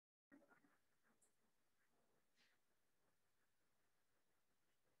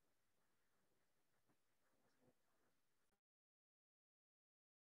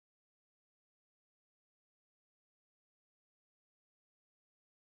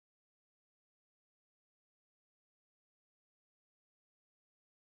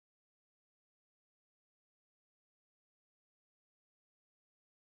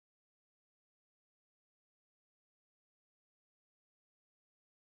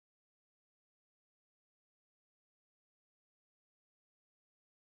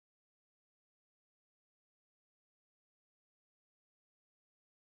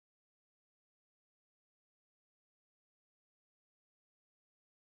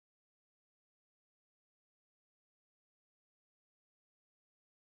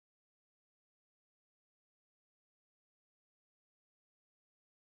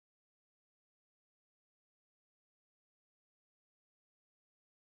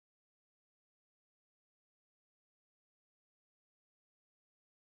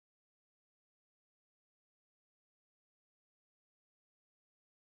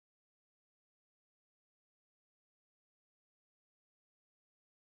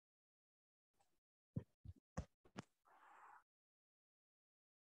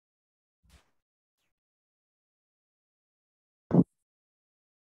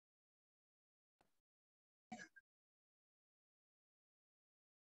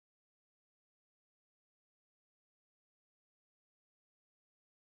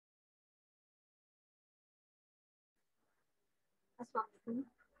Assalamu-Alaikum.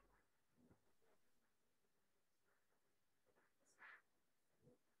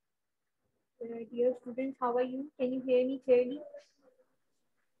 Dear students, how are you? Can you hear me clearly?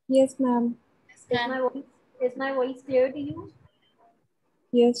 Yes, ma'am. Is my voice clear to you?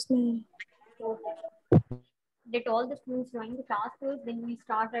 Yes, ma'am. Okay. Let all the students join the class first, then we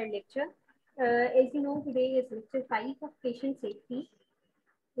start our lecture. As you know, today is lecture 5 of patient safety.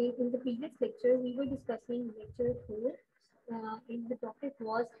 In the previous lecture, we were discussing lecture 4, and the topic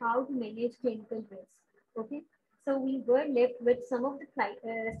was how to manage clinical risk. Okay, so we were left with some of the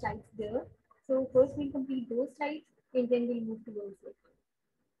slides there. So first we'll complete those slides, and then we'll move towards it.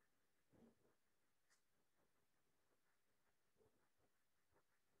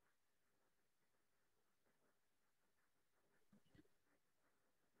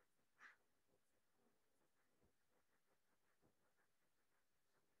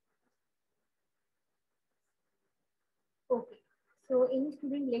 Okay, so any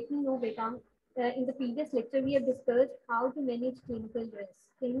student, let me know, beta. In the previous lecture, we have discussed how to manage clinical risk.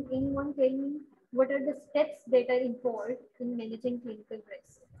 Can anyone tell me what are the steps that are involved in managing clinical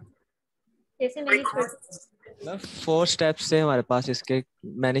risk? कैसे manage करते 4 steps थे हमारे पास इसके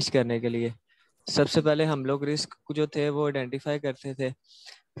manage करने के लिए। सबसे पहले हम लोग रिस्क जो थे वो आइडेंटिफाई करते थे,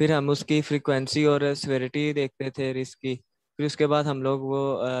 फिर हम उसकी फ्रीक्वेंसी और सेवेरिटी देखते थे रिस्क की, फिर उसके बाद हम लोग वो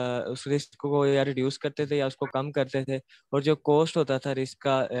उस रिस्क को या रिड्यूस करते थे या उसको कम करते थे। और जो कॉस्ट होता था रिस्क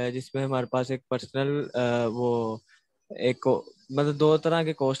का, जिसमें हमारे पास एक पर्सनल वो एक मतलब 2 तरह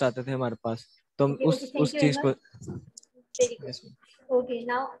के कॉस्ट आते थे हमारे पास, तो हम उस चीज को Very good. Okay,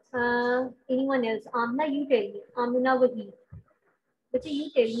 now anyone else? Amna, you tell me. Amna Wahid. बच्चे you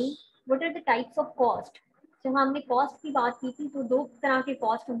tell me what are the types of cost? जब हमने कॉस्ट की बात की थी तो 2 तरह के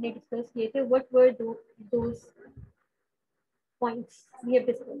कॉस्ट हमने डिस्कस किए थे. What were those points we have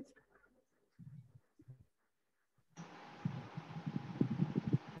discussed?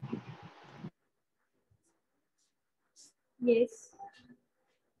 Yes.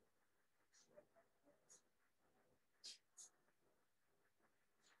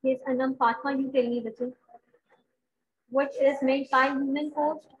 Yes, Anam, Fatima, you tell me, बच्चे. What is meant by human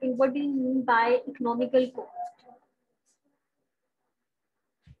cost and what do you mean by economical cost?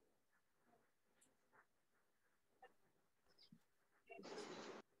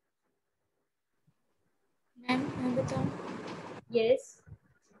 Ma'am मैं बताऊँ? Yes.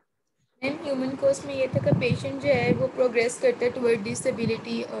 Ma'am human cost में ये था कि patient जो है वो प्रोग्रेस करता है टुवर्ड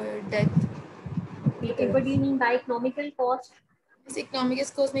डिसेबिलिटी और death. Okay, and what do you mean by economical cost? इस इकोनॉमिक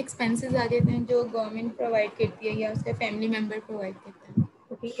कॉस्ट में एक्सपेंसेस आ जाते हैं जो गवर्नमेंट प्रोवाइड करती है या उसका फैमिली मेंबर प्रोवाइड करता है।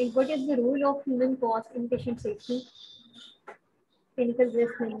 Okay, and what is the role of human cost in patient safety? Clinical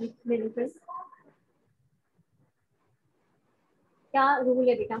risk management. क्या रूल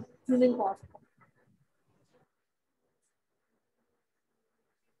है बेटा ह्यूमन कॉस्ट का?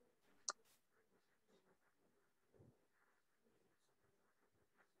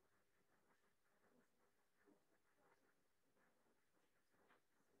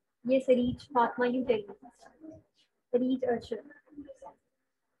 Yes, reach Fatma, you tell me. Reach Arshad.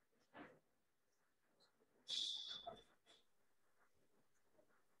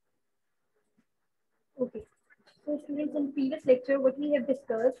 Okay. So students, in previous lecture, what we have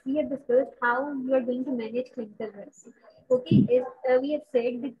discussed how you are going to manage clinical risk. Okay, we have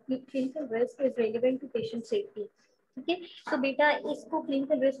said that clinical risk is relevant to patient safety. Okay, so beta, इसको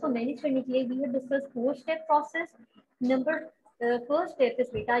clinical risk को manage करने के लिए we have discussed 4-step process. First step is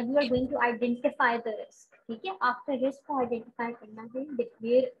beta, you are going to identify the risk. ठीक है, after risk को identify करना है,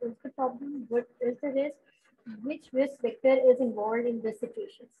 where is the problem, what is the risk, which risk vector is involved in this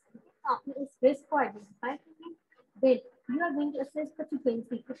situation. आपने इस risk को identify करना, then you are going to assess the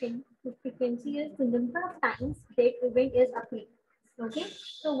frequency. The frequency is the number of times that event is occurring. Okay,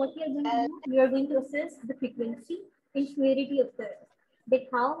 so what you are going to do, you are going to assess the frequency and severity of the risk. That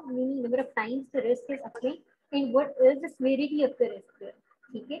how many number of times the risk is occurring and what is the severity of the risk there.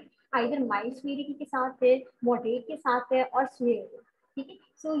 ठीक है, either mild severity के साथ है, moderate के साथ है और severe है. ठीक है,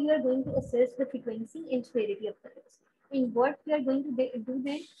 so you are going to assess the frequency and severity of the risk. And what you are going to do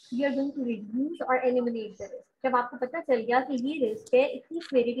then, you are going to reduce or eliminate the risk. जब आपको पता चल गया कि ये रिस्क है, इतनी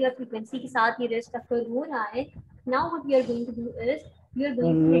severity और frequency के साथ ये रिस्क अक्सर हो रहा है, now what you are going to do is you are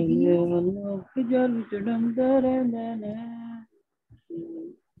going to reduce.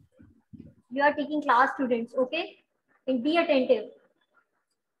 You are taking class, students, okay, and be attentive.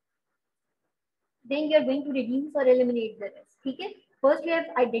 Then you are going to reduce or eliminate the risk. ठीक है, first you have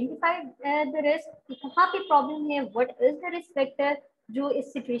identified the risk कि कहाँ पे problem है, what is the risk factor जो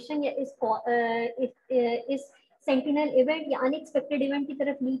इस situation या इस sentinel event या unexpected event की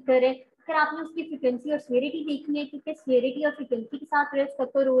तरफ lead करे, फिर आपने उसकी फ्रीक्वेंसी और सेवेरिटी देखनी है कि किस सेवेरिटी और फ्रीक्वेंसी के साथ रिस्क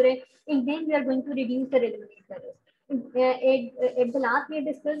अकर हो रहे हैं, and then we are going to reduce the relevant risk. At the last we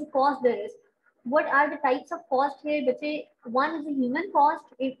discussed cost the risk. What are the types of cost here? बच्चे, one is the human cost.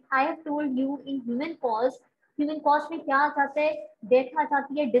 If I have told you in human cost में क्या आ जाता है, death आ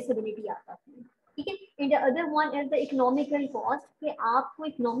जाती है, disability आ जाती है, ठीक है. And the other one is the economical cost, कि आपको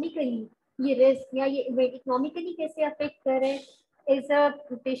इकोनॉमिकली ये रिस्क या ये इकोनॉमिकली कैसे अफेक्ट कर रहे हैं. As a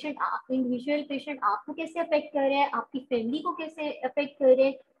patient, individual patient आपको कैसे अफेक्ट कर रहे हैं, आपकी फैमिली को कैसे अफेक्ट कर रहे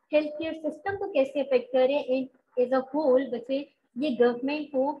हैं, हेल्थ केयर सिस्टम को कैसे अफेक्ट कर रहे हैं, एंड एज अ होल बच्चे ये गवर्नमेंट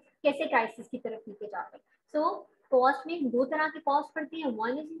को कैसे क्राइसिस की तरफ लेके जा रहे हैं. सो कॉस्ट में दो तरह के कॉस्ट पड़ते हैं,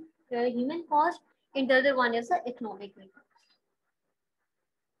 one is human cost and the other one is the economic.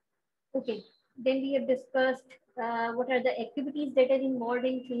 Okay, then we have discussed what are the activities that are involved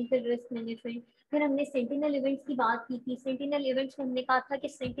in clinical risk management. फिर हमने सेंटिनल इवेंट्स की बात की थी. सेंटिनल इवेंट्स में हमने कहा था कि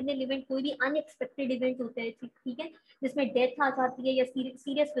सेंटिनल इवेंट कोई भी अनएक्सपेक्टेड इवेंट होता है, ठीक है, जिसमें डेथ आ जाती है या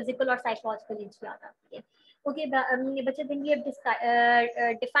सीरियस फिजिकल और साइकोलॉजिकल इंजरी आ जाती है. Okay, बच्चे, then we have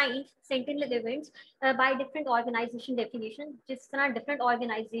defined sentinel events by different organization definition. जिस तरह different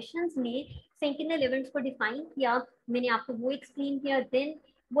organizations ने sentinel events को define किया, मैंने आपको वो explain किया. Then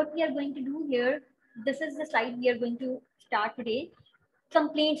what we are going to do here, this is the slide we are going to start today.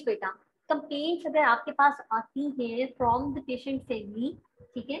 Complaints बेटा, complaints अगर आपके पास आती हैं from the patient family,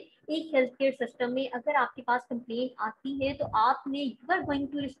 ठीक है, एक हेल्थ केयर सिस्टम में अगर आपके पास कंप्लेंट आती है तो आपने you are going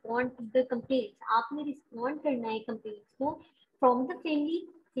to respond to the complaints. आपने रिस्पॉन्ड करना है कंप्लेंट्स को फ्रॉम द फैमिली,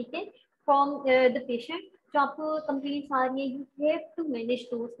 ठीक है, फ्रॉम द पेशेंट. जो आपको कंप्लेंट्स आ रही है, you have to manage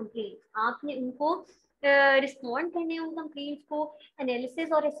those complaints. आपने उनको रिस्पॉन्ड करने हैं उन कंप्लेंट्स को,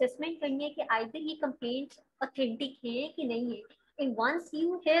 एनालिसिस और असेसमेंट करनी है कि आइदर ये कंप्लेंट्स ऑथेंटिक हैं कि नहीं है. And once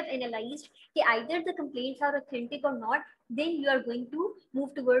you have analyzed कि either the complaints are authentic or not, then you are going to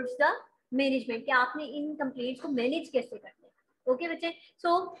move towards the management कि आपने इन complaints को manage कैसे करना है. Okay बच्चे,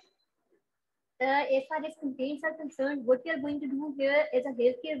 so as far as complaints are concerned, what you are going to do here as a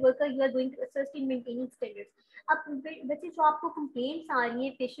healthcare worker, you are going to assist in maintaining standards. अब बच्चे जो आपको complaints आ रही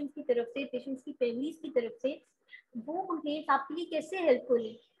हैं पेशेंट्स की तरफ से, पेशेंट्स की फैमिलीज की तरफ से, वो complaints आपके लिए कैसे हेल्पफुल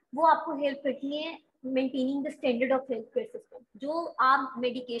है, वो आपको हेल्प करती है maintaining the standard of health care system. जो आप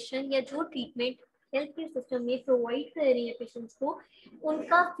मेडिकेशन या जो ट्रीटमेंट हेल्थ केयर सिस्टम में प्रोवाइड कर रहे हैं पेशेंट्स को,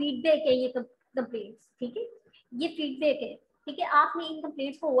 उनका फीडबैक है ये कंप्लेंट्स, ठीक है, ये फीडबैक है, ठीक है. आपने इन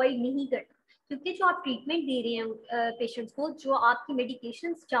कंप्लेंट्स को अवॉइड नहीं करना, क्योंकि जो आप ट्रीटमेंट दे रहे हैं पेशेंट्स को, जो आपकी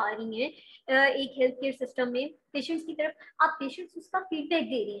मेडिकेशंस जा रही हैं एक हेल्थ केयर सिस्टम में पेशेंट्स की तरफ, आप पेशेंट्स उसका फीडबैक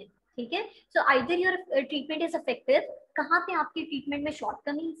दे रहे हैं, ठीक है. So either your treatment is effective, कहाँ पे आपके ट्रीटमेंट में शॉर्ट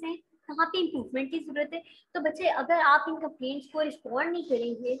कमीज हैं, कहाँ पे इम्प्रूवमेंट की जरूरत है. तो बच्चे, अगर आप इन कंप्लेंट्स को रिस्पॉन्ड नहीं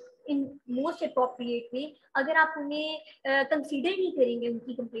करेंगे इन मोस्ट अप्रोप्रिएट वे, अगर आप उन्हें कंसीडर नहीं करेंगे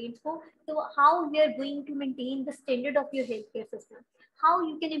उनकी कंप्लेंट्स को, तो how we are going to maintain the standard of your health care system, how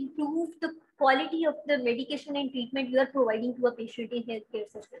you can improve the quality of the medication and treatment you are providing to a patient in health care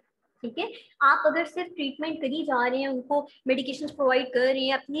system. ठीक है, आप अगर सिर्फ treatment करी जा रहे हैं, उनको मेडिकेशन प्रोवाइड कर रहे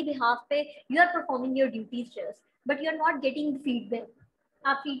हैं अपनी बिहाफ पे, you are performing your duties just, but you are not getting feedback.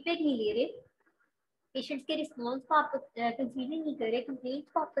 आप फीडबैक नहीं ले रहे, पेशेंट्स के रिस्पॉन्स को आप कंसीडर नहीं कर रहे,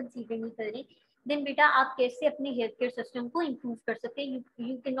 कंप्लेंट्स को आप कंसीडर नहीं कर रहे, देन बेटा आप कैसे अपने हेल्थ केयर सिस्टम को इम्प्रूव कर सकते हैं.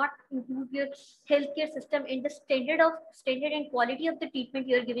 You can not improve your health care system in the standard and quality of the treatment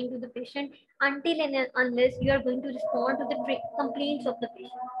you are giving to the patient until and unless you are going to respond to the complaints of the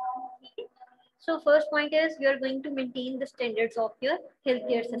patient. So first point is you are going to maintain the standards of your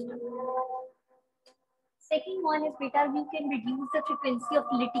healthcare system. Second one is beta, you can reduce the frequency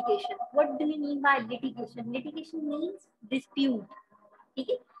of litigation. What do you mean by litigation? Litigation means dispute. ठीक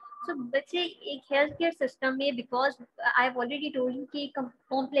है, so बच्चे एक health care system में, because I have already told you कि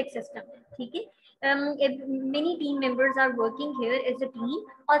complex system है, ठीक है, many team members are working here as a team,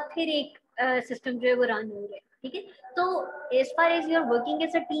 और फिर एक सिस्टम जो है वो रन हो रहा है, ठीक है. तो as far as you are working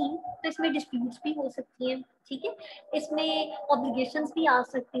as a team, तो इसमें डिस्प्यूट्स भी हो सकती हैं, ठीक है, इसमें ऑब्लिगेशंस भी आ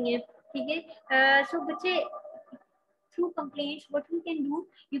सकती हैं, ठीक है. सो बच्चे, through complaints what you can do,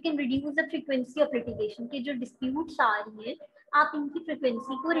 you can reduce the frequency of litigation. कि जो disputes आ रही हैं, आप इनकी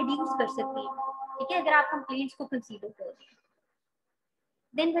frequency को reduce कर सकते हैं, ठीक है, अगर आप complaints को consider करें.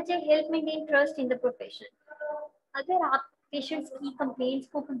 Then बच्चे, help maintain trust in the profession. अगर आप पेशेंट्स की कंप्लेंट्स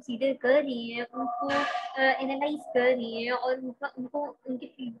को कंसीडर कर रही हैं, उनको एनालाइज कर रही हैं और उनको उनके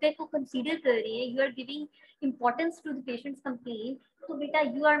फीडबैक को कंसीडर कर रही हैं, you are giving importance to the patients complain, तो बेटा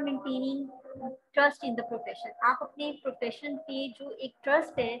you are maintaining trust in the profession. आप अपने प्रोफेशन पे जो एक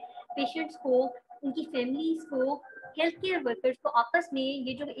ट्रस्ट है पेशेंट्स को, उनकी फैमिलीज को, हेल्थ केयर वर्कर्स को आपस में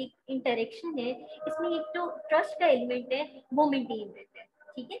ये जो एक इंटरेक्शन है, इसमें एक जो ट्रस्ट का एलिमेंट है वो मेंटेन रहता है,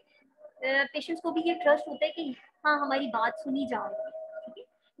 ठीक है. पेशेंट्स को भी ये ट्रस्ट होता है कि हाँ हमारी बात सुनी जा रही है, ठीक है,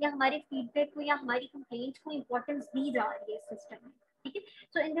 या हमारे फीडबैक को या हमारी कंप्लेंट्स को इम्पोर्टेंस दी जा रही है सिस्टम में, ठीक है.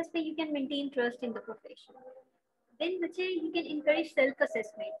 सो in this way you can maintain trust in the profession. Then बच्चे you can encourage self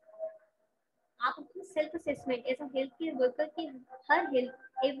assessment. आप अपनी self assessment as a health care worker की हर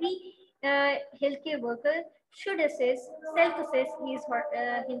health every health care worker should assess self assess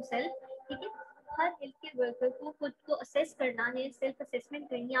himself, ठीक है. हर health care worker को खुद को assess करना है, सेल्फ असेसमेंट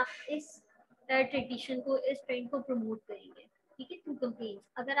करनी है. आप इस ट्रेडिशन को, इस ट्रेंड को प्रमोट करेंगे, ठीक है, थ्रू कंप्लेंट्स.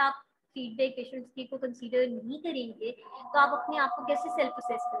 अगर आप फीडबैक पेशेंट्स की को कंसीडर नहीं करेंगे तो आप अपने आप को कैसे सेल्फ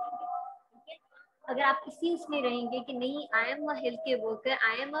असेस करेंगे, ठीक है. अगर आप इसी उसमें रहेंगे कि नहीं I am a health care worker,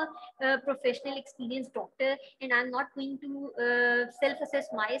 I am a professional experience doctor and I am not going to self assess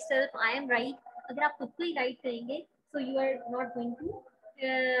my self, I am right. अगर आप खुद को ही राइट करेंगे so you are not going to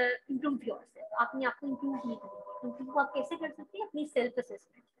improve your self. अपने आप को improve नहीं करेंगे. इम्प्रूव आप कैसे कर सकते हैं? अपनी सेल्फ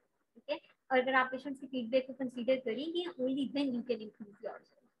असेसमेंट, ठीक है. और अगर आप पेशेंट्स की फीडबैक को कंसीडर करेंगे only then you can improve your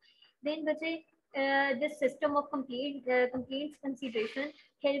self. Then बचे this system of complaints consideration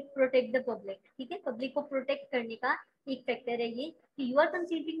help protect the public, ठीक है. पब्लिक को प्रोटेक्ट करने का एक फैक्टर है ये कि you are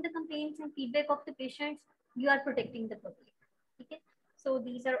considering the complaints and feedback of the patients, you are protecting the public, ठीक है. So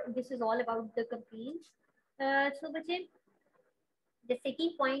this is all about the complaints. सो बच्चे the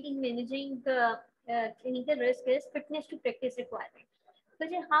second point in managing clinical risk is fitness to practice requirement.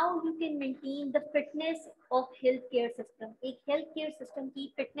 So how you can maintain the fitness of healthcare system? एक healthcare system की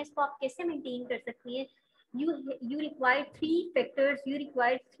fitness को आप कैसे maintain कर सकती हैं? You require three factors, you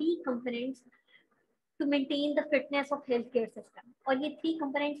require three components to maintain the fitness of healthcare system. और ये three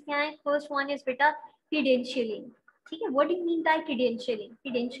components क्या हैं? First one is बेटा credentialing, ठीक है. What do you mean by credentialing?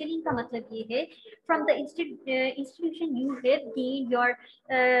 Credentialing का मतलब ये है from the institution you have gained your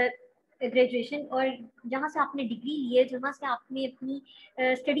graduation, और जहाँ से आपने डिग्री ली है, जहाँ से आपने अपनी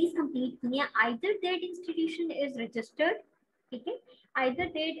स्टडीज कंप्लीट की है, either that institution is registered, ठीक है, either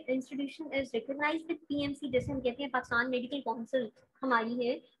that institution is recognised with PMC, जैसे हम कहते हैं पाकिस्तान मेडिकल काउंसिल हमारी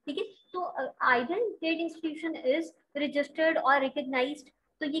है, ठीक है. तो either that institution is registered और रिकॉग्नाइज्ड.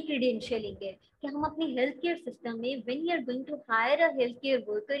 तो ये क्रेडेंशियलिंग है कि हम अपने हेल्थ केयर सिस्टम में when you are going to hire a health care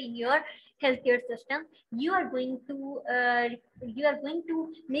worker in your healthcare system, you are going to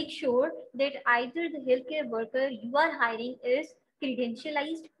make sure that either the healthcare worker you are hiring is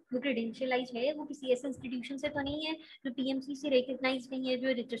credentialized. वो credentialized है, वो किसी ऐसे institution से तो नहीं है जो पीएमसी से रिकॉग्नाइज नहीं है,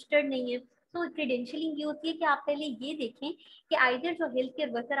 जो रजिस्टर्ड नहीं है. तो क्रेडेंशियलिंग ये होती है कि आप पहले ये देखें कि आइदर जो हेल्थ केयर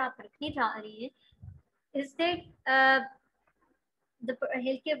वर्कर आप रखने जा रहे हैं is that the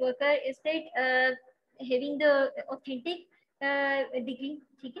healthcare worker is that having the authentic degree,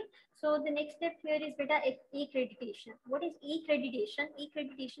 ठीक है. So the next step here is beta accreditation. What is accreditation?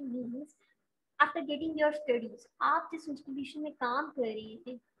 Accreditation means after getting your studies, आप जिस institution में काम कर रहे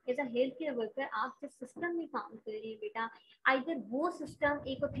थे as a health care worker, आप जिस सिस्टम में काम कर रहे हैं बेटा, आइदर वो सिस्टम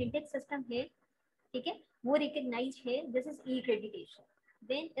एक ऑथेंटिक सिस्टम है, ठीक है, वो रिकॉग्नाइज्ड है, this is accreditation.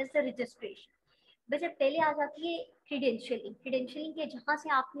 Then is the registration. वैसे पहले आ जाती है क्रीडेंशियलिंग. क्रीडेंशियलिंग के जहाँ से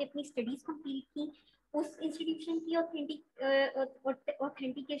आपने अपनी स्टडीज कंप्लीट की उस इंस्टीट्यूशन की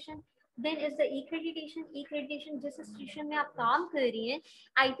authentication. Then is the accreditation. Accreditation जिस इंस्टीट्यूशन में आप काम कर रही हैं,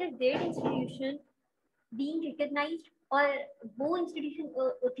 either that institution being recognised और वो इंस्टीट्यूशन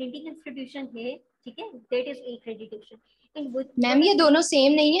ऑथेंटिक इंस्टीट्यूशन है, ठीक है, that is accreditation. And ma'am ये दोनों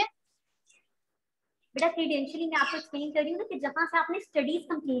सेम नहीं है बेटा? क्रीडेंशियलिंग मैं आपको एक्सप्लेन कर रही हूँ ना कि जहाँ से आपने स्टडीज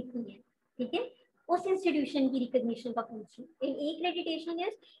कंप्लीट की है, ठीक है, उस इंस्टीट्यूशन की रिकॉग्निशन का पूछ रही हूँ. एक्रेडिटेशन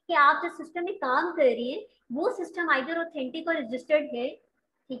इज कि आप जिस सिस्टम में काम कर रही हैं वो सिस्टम आइदर ऑथेंटिक और रजिस्टर्ड है,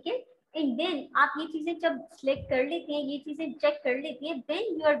 ठीक है. एंड देन आप ये चीजें जब सिलेक्ट कर लेती हैं, ये चीजें चेक कर लेती हैं,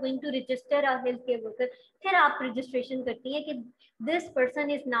 then you are going to register a health care worker. फिर आप रजिस्ट्रेशन करती हैं कि this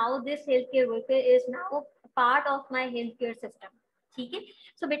person is now, this health care worker is now part of my health care system, ठीक है.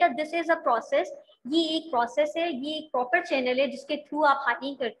 सो बेटा दिस इज अ प्रोसेस. ये एक प्रोसेस है, ये एक प्रॉपर चैनल है जिसके थ्रू आप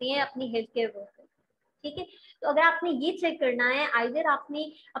हायरिंग करती हैं अपनी हेल्थ केयर वर्कर, ठीक है. तो अगर आपने ये चेक करना है, आइदर आपने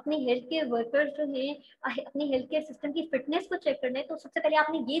अपने हेल्थ केयर वर्कर्स जो हैं, अपने हेल्थ केयर सिस्टम की फिटनेस को चेक करना है, तो सबसे पहले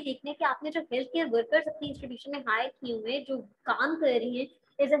आपने ये देखना है कि आपने जो हेल्थ केयर वर्कर्स अपनी इंस्टीट्यूशन में हायर किए हुए हैं, जो काम कर रही हैं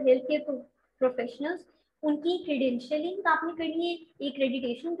as a health care professionals, उनकी क्रेडेंशियलिंग आपने करनी है,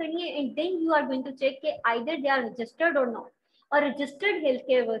 एक्रेडिटेशन करनी है, and then you are going to check कि आइदर दे आर रजिस्टर्ड और नॉट. और रजिस्टर्ड हेल्थ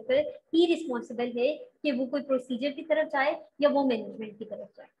केयर वर्कर ही रिस्पॉन्सिबल है कि वो कोई प्रोसीजर की तरफ जाए या वो मैनेजमेंट की तरफ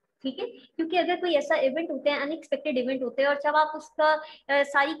जाए, ठीक है, क्योंकि अगर कोई ऐसा इवेंट होता है, अनएक्सपेक्टेड इवेंट होता है, और जब आप उसका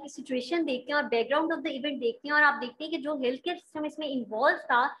सारी सिचुएशन देखते हैं और बैकग्राउंड ऑफ द इवेंट देखते हैं और आप देखते हैं कि जो हेल्थ केयर सिस्टम इसमें इन्वॉल्व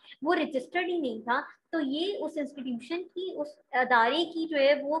था वो रजिस्टर्ड ही नहीं था, तो ये उस इंस्टीट्यूशन की, उस अदारे की जो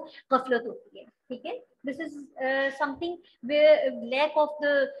है वो गफलत होती है। ठीक है, this is something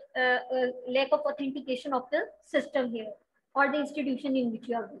lack of authentication of the system here or the institution in which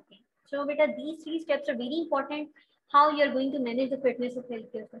you are working. So beta, these three steps are very important how you are going to manage the fitness of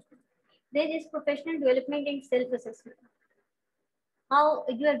healthcare system. There is professional development and self-assessment. How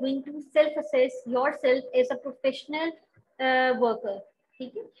you are going to self-assess yourself as a professional worker.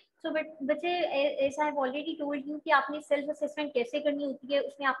 ठीक है, so बच्चे, as I have already told you कि आपने self assessment कैसे करनी होती है,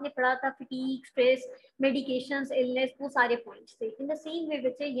 उसमें आपने पढ़ा था fatigue, stress, medications, illness, वो सारे points थे. In the same way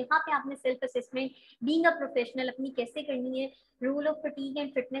बच्चे, यहाँ पे आपने self assessment being a professional अपनी कैसे करनी है, role of fatigue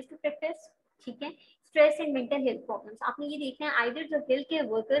and fitness to practice. ठीक है, stress and mental health problems आपने ये देखना है, either the healthcare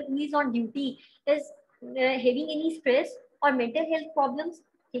worker who is on duty is having any stress or mental health problems.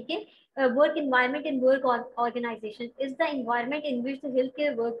 ठीक है, work environment and work organization, is the environment in which the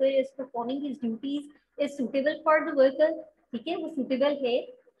healthcare worker is performing his duties is suitable for the worker. ठीक है, वो suitable है.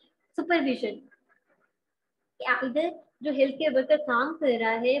 supervision, either जो healthcare worker काम कर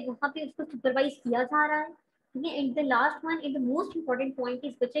रहा है वहाँ पे उसको supervise किया जा रहा है. ठीक है, and the last one and the most important point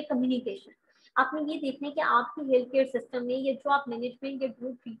is बच्चे communication. आपने ये देखना है कि आपकी हेल्थ केयर सिस्टम में ये जो आप मैनेजमेंट या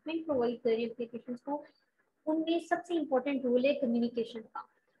जो ट्रीटमेंट प्रोवाइड कर रहे हैं अपने पेशेंट्स को, उनमें सबसे इम्पोर्टेंट रोल है कम्युनिकेशन का.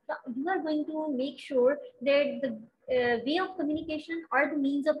 You are going to make sure that the way of communication or the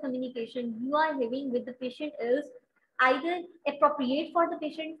means of communication you are having with the patient is either appropriate for the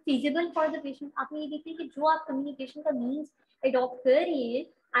patient, feasible for the patient. आपने ये देखिए कि जो आप communication का means adopt कर रहे हैं,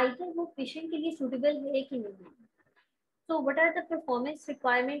 either वो patient के लिए suitable है कि नहीं. So what are the performance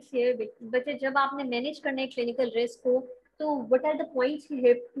requirements here? बच्चे, जब आपने manage करना है clinical risk को, तो what are the points you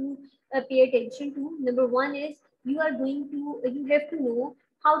have to pay attention to? Number one is you have to know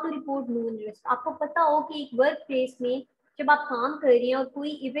how to report known risk. आपको पता हो कि एक वर्क प्लेस में जब आप काम कर रहे हैं और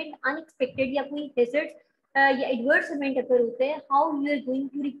कोई इवेंट अनएक्सपेक्टेड या कोई हैजर्ड या एडवर्स इवेंट अगर होता है, how you are going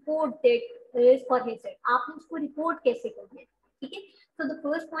to report that risk और हैजर्ड, आपने उसको रिपोर्ट कैसे करना है. ठीक है, so the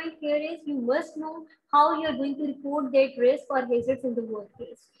first point here is you must know how you are going to report that risk or hazards in the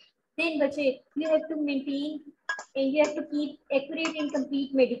workplace. Then बच्चे, you have to maintain and you have to keep accurate and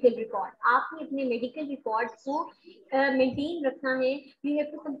complete medical record. आपने अपने medical record को maintain रखना है. You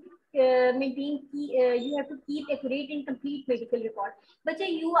have to you have to keep accurate and complete medical record.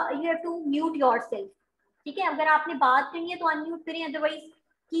 बच्चे, you have to mute yourself. ठीक है, अगर आपने बात करनी है तो unmute करें, otherwise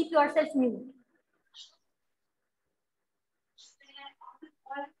keep yourself mute.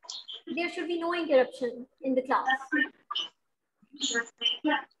 There should be no interruption in the class.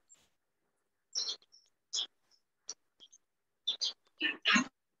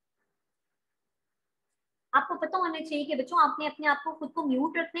 आपको पता होना चाहिए कि बच्चों आपने अपने आप को खुद को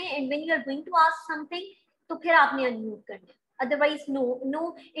म्यूट रखना है, and when you are going to ask something तो फिर आपने अनम्यूट करना है, otherwise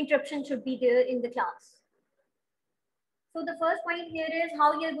no interruption should be there in the class. So the first point here is how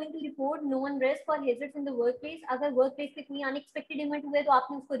you are going to report known risk or hazards in the workplace. अगर workplace पे कोई unexpected event हुआ है तो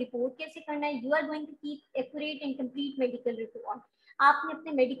आपने उसको report कैसे करना है. You are going to keep accurate and complete medical record. आपने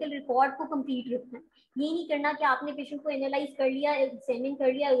अपने मेडिकल रिकॉर्ड को कंप्लीट रखना है. ये नहीं करना कि आपने पेशेंट को एनालाइज कर लिया, एग्जामिन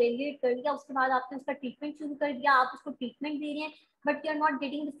कर लिया, एवेल्युएट कर लिया, उसके बाद आपने उसका ट्रीटमेंट शुरू कर दिया, आप उसको ट्रीटमेंट दे रहे हैं, but you are not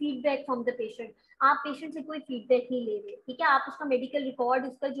getting the feedback from the patient. आप पेशेंट से कोई फीडबैक नहीं ले रहे. ठीक है, आप उसका मेडिकल रिकॉर्ड,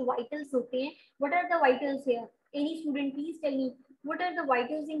 उसका जो वाइटल्स होते हैं, what are the vitals here? Any student please tell me what are the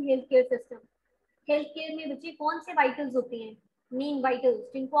vitals in healthcare system? Healthcare में बच्चे कौन से vitals होते हैं? Main vitals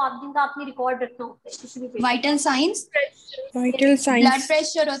जिनका आपने रिकॉर्ड रखना होता है किसी भी. vital signs, vital signs, blood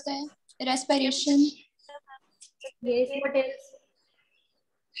pressure होता है, respiration, yes, what else?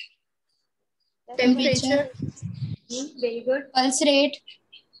 temperature, Very good, pulse rate,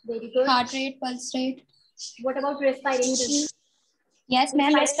 very good. heart rate, pulse rate. What about respiration? Yes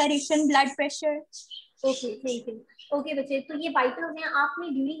ma'am, respiration, blood pressure. Okay, thank you. Okay बच्चे, तो ये vitals हैं. आपने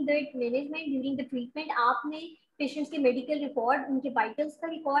during the management, during the treatment, आपने patients के medical record, उनके vitals का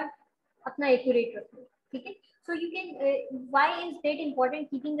record अपना एक्यूरेट रखना. ठीक है, so you can, why is that important?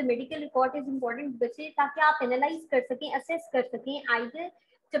 Keeping the medical record is important बच्चे, ताकि आप एनालाइज कर सकें, असेस कर सकें, आइदर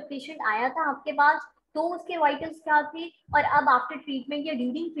जब पेशेंट आया था आपके पास तो उसके वाइटल्स क्या थे, और अब आफ्टर ट्रीटमेंट या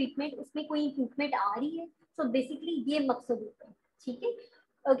ड्यूरिंग ट्रीटमेंट उसमें कोई इम्प्रूवमेंट आ रही है. सो बेसिकली ये मकसद होता है. ठीक है.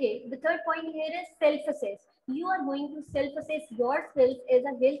 Okay, the third point here is self-assess. You are going to self-assess yourself as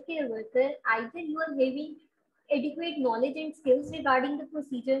a healthcare worker. Either you are having adequate knowledge and skills regarding the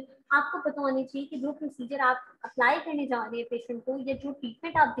procedure. आपको पता होना चाहिए कि जो प्रोसीजर आप अप्लाई करने जा रहे हैं पेशेंट को, या जो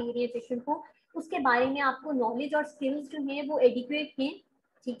ट्रीटमेंट आप दे रहे हैं पेशेंट को, उसके बारे में आपको नॉलेज और स्किल्स जो हैं वो एडिक्वेट हैं.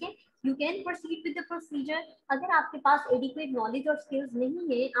 ठीक है, you can proceed with the procedure. अगर आपके पास एडिक्वेट नॉलेज और स्किल्स नहीं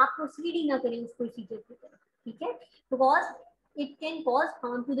है, आप प्रोसीड ही ना करें उस प्रोसीजर की तरफ, ठीक है, because it can cause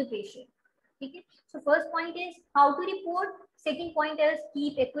harm to the patient, ठीक है। So first point is how to report, second point is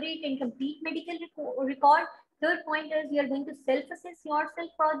keep accurate and complete medical record, third point is you are going to self assess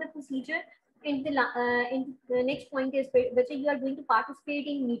yourself for the procedure, and the next point is whether you are going to participate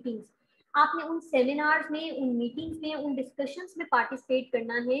in meetings। आपने उन seminars में, उन meetings में, उन discussions में participate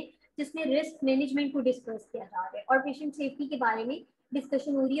करना है जिसमें रिस्क मैनेजमेंट को डिस्कस किया जा रहा है और पेशेंट सेफ्टी के बारे में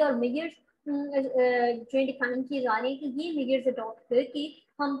डिस्कशन हो रही है और मेजर्स जो डिफाइन किए जा रहे हैं कि ये मेजर्स अडॉप्ट करके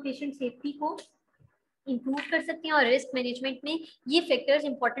हम पेशेंट सेफ्टी को इम्प्रूव कर सकते हैं और रिस्क मैनेजमेंट में ये फैक्टर्स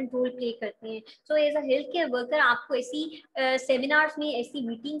इंपॉर्टेंट रोल प्ले करते हैं। So as a health care worker आपको ऐसी सेमिनार्स में, ऐसी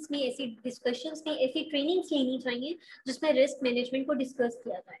मीटिंग्स में, ऐसी डिस्कशंस में, ऐसी ट्रेनिंग्स लेनी चाहिए जिसमें रिस्क मैनेजमेंट को डिस्कस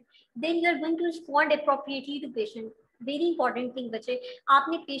किया जाए। Then you are going to respond appropriately to patient. Very important thing बच्चे,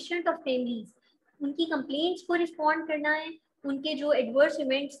 आपने पेशेंट और फैमिलीज उनकी कंप्लेंट्स को रिस्पॉन्ड करना है, उनके जो एडवर्स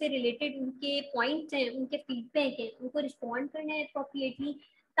इवेंट से रिलेटेड उनके पॉइंट्स हैं, उनके फीडबैक हैं, उनको रिस्पॉन्ड करना है अप्रोप्रिएटली,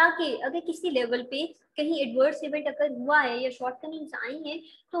 ताकि अगर किसी लेवल पे कहीं एडवर्स इवेंट अगर हुआ है या शॉर्टकमिंग्स आई हैं,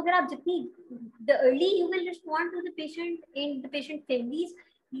 तो अगर आप जितनी the early you will respond to the patient and the patient families,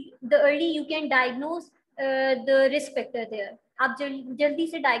 the early you can diagnose the risk factor there. आप जल्दी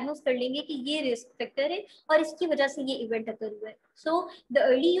से डायग्नोज कर लेंगे कि ये रिस्क फैक्टर है और इसकी वजह से ये इवेंट अकर हुआ है। So the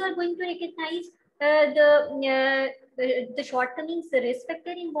early you are going to recognise the shortcomings, the risk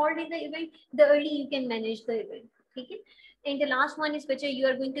factor involved in the event, the early you can manage the event, ठीक है। And the last one is whether you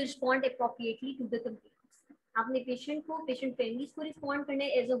are going to respond appropriately to the complaints। आपने patient को, patient families को respond करना है,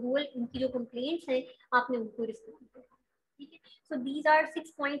 as a whole उनकी जो complaints हैं आपने उनको रिस्पॉन्ड करना है, ठीक है। सो दीज आर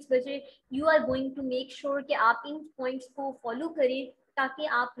 6 पॉइंट्स वजह you are going to make sure कि आप इन पॉइंट्स को फॉलो करें ताकि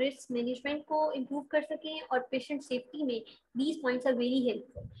आप रिस्क मैनेजमेंट को इम्प्रूव कर सकें और पेशेंट सेफ्टी में these points are very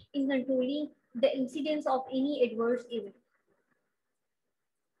helpful in controlling the incidence of any adverse event।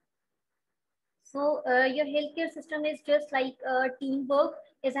 So your healthcare system is just like teamwork,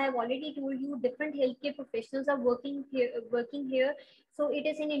 as I have already told you. Different healthcare professionals are working here. So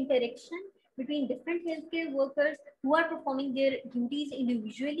it is an interaction between different healthcare workers who are performing their duties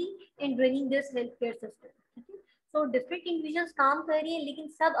individually and running this healthcare system, okay? So different individuals काम कर रही हैं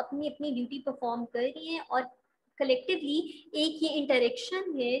लेकिन सब अपनी अपनी duty perform कर रही हैं और कलेक्टिवली एक ये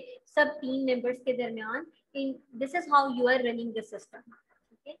इंटरेक्शन है सब टीम मेंबर्स के दरमियान। In this is how you are running the system,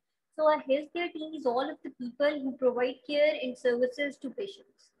 okay? So a healthcare team is all of the people who provide care and services to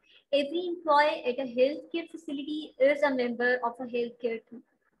patients. Every employee at a healthcare facility is a member of a healthcare team,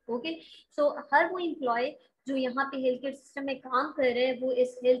 okay? So हर वो employee जो यहाँ पे healthcare system में काम कर रहे हैं वो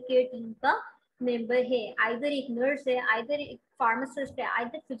इस healthcare team का मेंबर है। आइदर एक नर्स है, आइदर एक फार्मासिस्ट है,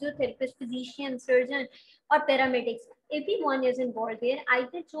 आइदर फिजियोथेरेपिस्ट, फिजिशियन, सर्जन और paramedics, everyone is involved there.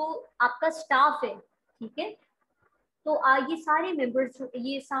 Either जो आपका स्टाफ है, ठीक है, तो ये सारे मेंबर्स,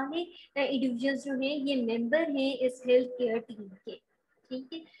 ये सारे इंडिविजुअल्स जो हैं ये मेंबर हैं इस हेल्थ केयर टीम के,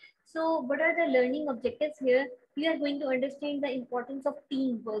 ठीक है। So what are the learning objectives here? You are going to understand the importance of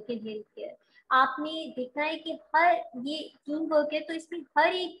team work in health care. आपने देखना है कि हर ये टीम वर्क है तो इसमें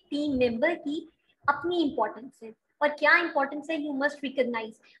हर एक टीम मेंबर की अपनी इम्पोर्टेंस है और क्या इम्पोर्टेंस है यू मस्ट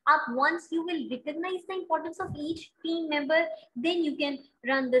रिकॉग्नाइज। आप once you will recognise the importance of each team member then you can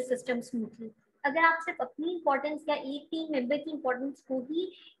run the system smoothly. अगर आप सिर्फ अपनी इम्पोर्टेंस या एक टीम मेंबर की इम्पोर्टेंस को ही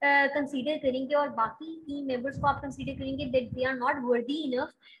कंसीडर करेंगे और बाकी टीम मेंबर्स को आप कंसीडर करेंगे that they are not worthy enough,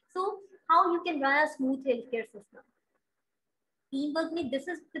 so how you can run a smooth health care system? Team work में this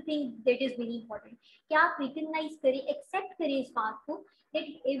is the thing that is very important कि आप रिकॉग्नाइज करें, एक्सेप्ट करें इस बात को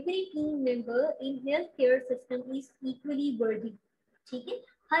that every team member in health care system is equally वर्दी, ठीक है।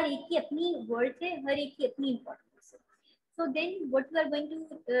 हर एक की अपनी वर्थ है, हर एक की अपनी इम्पोर्टेंस है। So then what we are going to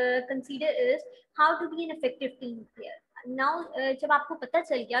consider is how to be an effective team player. Now जब आपको पता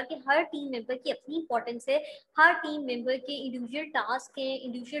चल गया कि हर टीम मेंबर की अपनी इंपॉर्टेंस है, हर टीम मेंबर के इंडिविजुअल टास्क हैं,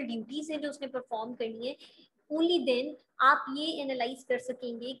 इंडिविजुअल ड्यूटीज हैं जो उसने परफॉर्म करनी है, ओनली देन आप ये एनालाइज कर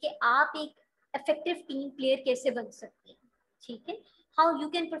सकेंगे कि आप एक इफेक्टिव टीम प्लेयर कैसे बन सकते हैं, ठीक है। How you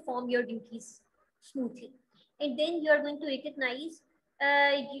can perform your duties smoothly and then you are going to recognise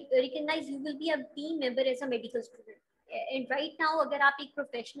you will be a team member as a medical student. And right now अगर आप एक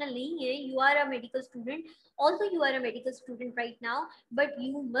प्रोफेशनल नहीं है, you are a medical student, although you are a medical student right now, but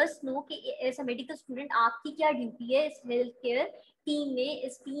you must know कि as a medical student आपकी क्या duty है इस हेल्थ केयर टीम में,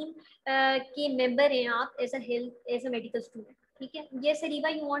 इस टीम के मेंबर हैं आप एज अ मेडिकल स्टूडेंट, ठीक है। Yes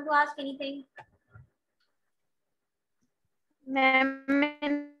Arifa, you want to ask anything?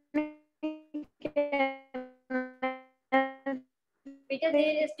 Because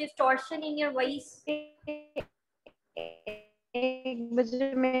there is distortion in your voice. 1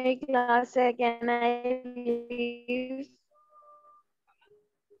 बजे मेरी क्लास है, कैन आई लीव?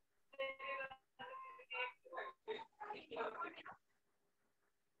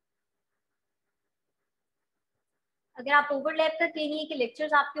 अगर आप ओवरलैप कर रही हैं कि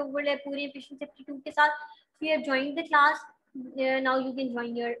लेक्चर्स आपके ओवरलैप पूरे पेशेंट सेफ्टी 2 के साथ, you have joined the class, now you can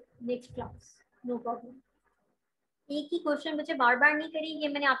join your next class, no problem. एक ही क्वेश्चन बच्चे बार बार नहीं करें, ये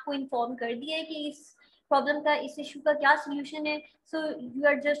मैंने आपको इन्फॉर्म कर दिया है कि इस प्रॉब्लम का, इस इशू का क्या सोल्यूशन है, so you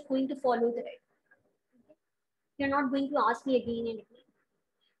are just going to follow that, you are not going to ask me again and again.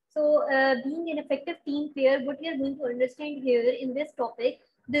 So, being an effective team player, what we are going to understand here in this topic,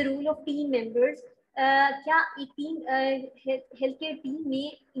 the role of team members. क्या एक team health care team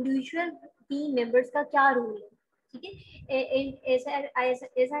में individual team members का क्या role है, ठीक है? And as I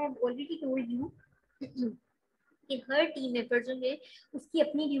have already told you कि हर team member जो है उसकी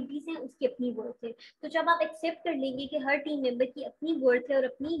अपनी ड्यूटीज हैं, उसकी अपनी वर्थ है। तो जब आप एक्सेप्ट कर लेंगे कि हर टीम मेंबर की अपनी वर्थ है और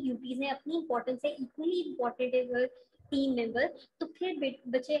अपनी ड्यूटीज है, अपनी इंपॉर्टेंस है, इक्वली इंपॉर्टेंट है हर टीम मेंबर, तो फिर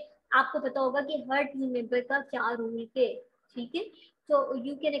बच्चे आपको पता होगा कि हर टीम मेंबर का क्या रोल है, ठीक है? तो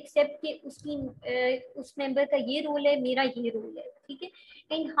यू कैन एक्सेप्ट कि उसकी उस मेंबर का ये रोल है, मेरा ये रोल है, ठीक है?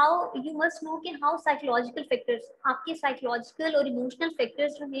 And how you must know कि हाउ साइकोलॉजिकल फैक्टर्स, आपके साइकोलॉजिकल और इमोशनल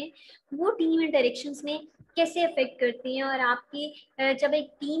फैक्टर्स जो हैं वो टीम इंटरेक्शंस में कैसे अफेक्ट करते हैं। और आपके जब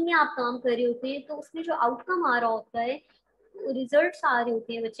एक टीम में आप काम कर रहे होते हैं तो उसमें जो आउटकम आ रहा होता है, रिजल्ट्स आ रहे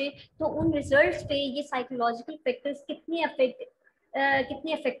होते हैं बच्चे, तो उन रिजल्ट्स पे ये साइकोलॉजिकल फैक्टर्स कितने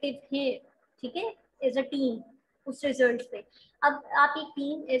इफेक्टिव हैं, ठीक है, एज अ टीम उस रिजल्ट्स पे। अब आप एक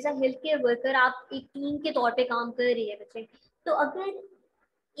team as a health care worker, आप एक टीम के तौर पे काम कर रही है बच्चे, तो अगर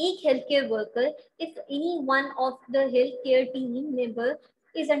एक health care worker, if any one of the health care team member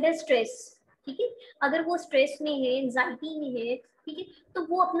is under stress, ठीक है, अगर वो स्ट्रेस में है, एंजाइटी में है, ठीक है, तो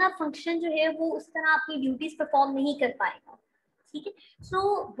वो अपना फंक्शन जो है वो उस तरह अपनी ड्यूटीज परफॉर्म नहीं कर पाएगा, ठीक है? सो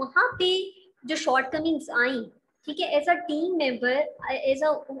वहाँ पे जो शॉर्ट कमिंग्स आई, ठीक है, as a team member, as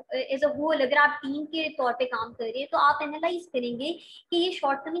a whole, अगर आप टीम के तौर पे काम कर रहे हैं तो आप एनालाइज करेंगे कि ये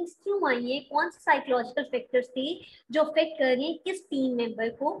शॉर्ट कमिंग्स क्यों आई है, कौन से साइकोलॉजिकल फैक्टर्स थे जो अफेक्ट कर रहे हैं किस टीम मेंबर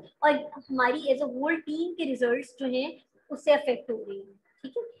को, और हमारी एज अ होल टीम के रिजल्ट्स जो हैं उससे अफेक्ट हो रही है,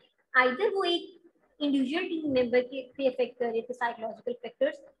 ठीक है? आइदर वो एक इंडिविजुअल टीम मेंबर के पे अफेक्ट कर रहे थे साइकोलॉजिकल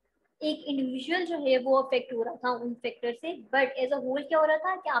फैक्टर्स, एक इंडिविजुअल जो है वो अफेक्ट हो रहा था उन फैक्टर से, बट एज अ होल क्या हो रहा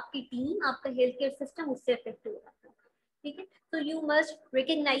था कि आपकी टीम, आपका हेल्थ केयर सिस्टम उससे अफेक्ट हो रहा था, ठीक है? तो यू मस्ट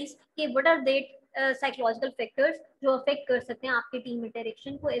रिकग्नाइज कि what are that psychological factors जो अफेक्ट कर सकते हैं आपके टीम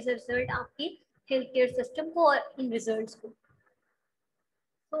इंटरेक्शन को, एज अ रिजल्ट आपके हेल्थ केयर सिस्टम को और इन रिजल्ट्स को।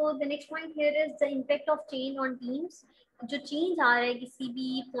 So the next point here is the impact of change on teams. जो चेंज आ रहा है किसी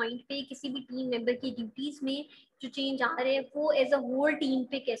भी पॉइंट पे, किसी भी टीम मेंबर की ड्यूटीज में जो चेंज आ रहे हैं वो एज अ होल टीम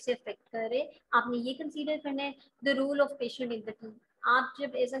पे कैसे अफेक्ट कर रहे हैं, आपने ये कंसीडर करना है। The role of patient in the team, आप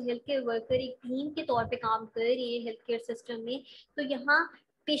जब as a health care worker एक टीम के तौर पे काम कर रही है हेल्थ केयर सिस्टम में, तो यहाँ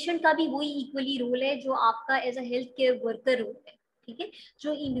पेशेंट का भी वही इक्वली रोल है जो आपका as a health care worker role है, ठीक है?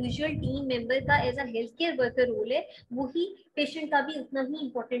 जो इंडिविजुअल टीम मेंबर का as a health care worker role है, वही पेशेंट का भी उतना ही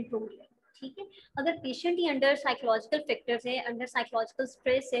इम्पोर्टेंट रोल है, ठीक है? अगर पेशेंट ही अंडर साइकोलॉजिकल फैक्टर्स है, अंडर साइकोलॉजिकल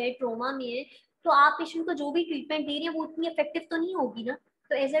स्ट्रेस है, ट्रोमा में है, तो आप पेशेंट को जो भी ट्रीटमेंट दे रहे हैं वो उतनी इफेक्टिव तो नहीं होगी ना।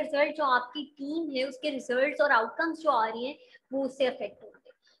 तो एज अ रिजल्ट जो आपकी टीम है उसके रिजल्ट्स और आउटकम्स जो आ रही हैं वो उससे अफेक्ट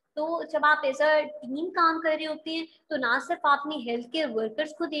होंगे। तो जब आप एज अ टीम काम कर रहे होते हैं तो ना सिर्फ आपने हेल्थ केयर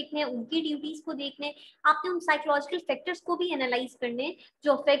वर्कर्स को देखना है, उनकी ड्यूटीज को देखना है, आपने उन साइकोलॉजिकल फैक्टर्स को भी एनालाइज करने हैं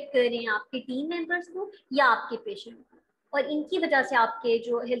जो अफेक्ट कर रहे हैं आपके टीम मेंबर्स को या आपके पेशेंट को, और इनकी वजह से आपके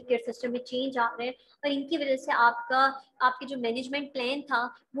जो हेल्थ केयर सिस्टम में चेंज आ रहे हैं, और इनकी वजह से आपके जो मैनेजमेंट प्लान था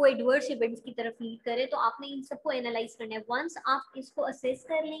वो एडवर्स इवेंट्स की तरफ लीड करे। तो आपने इन सबको एनालाइज करना है। वंस आप इसको असेस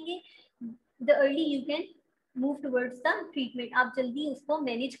कर लेंगे, the early you can move towards the treatment, आप जल्दी उसको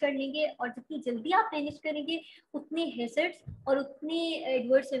मैनेज कर लेंगे, और जितनी जल्दी आप मैनेज करेंगे उतने हैजर्ड्स और उतने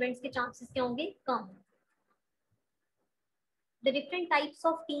एडवर्स इवेंट्स के चांसेस क्या होंगे, कम। The different types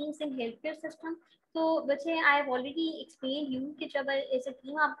of teams in healthcare system. तो बच्चे I have already explain you कि जब एज अ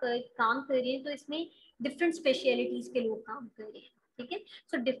टीम आप काम कर रहे हैं तो इसमें डिफरेंट स्पेशलिटीज के लोग काम कर रहे हैं, ठीक है?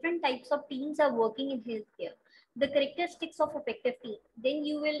 So different types of teams are working in health care. The characteristics of effective team. Then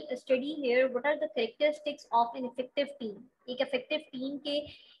you will study here what are the characteristics of an effective team. एक effective team के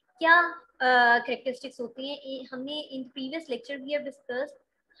क्या characteristics होती हैं? हमने in previous lecture we have discussed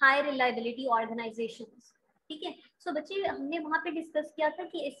high reliability organizations, ठीक है? सो बच्चे हमने वहाँ पे डिस्कस किया था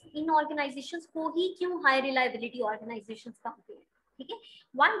कि इन ऑर्गेनाइजेशंस को ही क्यों हाई रिलायबिलिटी ऑर्गेनाइजेशंस कहते हैं, ठीक है?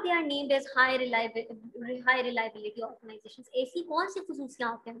 Why they are named as high reliability organisations, ऐसी कौन सी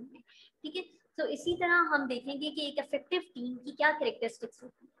खुसूसियात होते हैं उनमें, ठीक है? तो इसी तरह हम देखेंगे कि एक इफेक्टिव टीम की क्या कैरेक्टरिस्टिक्स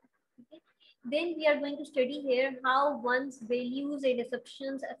होती है, ठीक है? Then we are going to study here how one's values and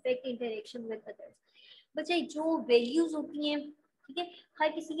assumptions affect interaction with others. बच्चे जो वैल्यूज होती हैं, ठीक है, हर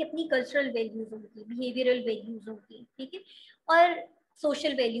किसी की अपनी कल्चरल वैल्यूज होंगी, बिहेवियरल वैल्यूज होंगी, ठीक है, और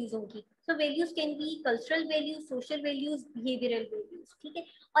सोशल वैल्यूज होंगी. So values can be cultural values, social values, behavioural values, ठीक है.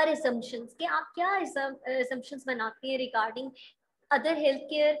 और assumptions कि आप क्या assumptions बनाते हैं regarding other health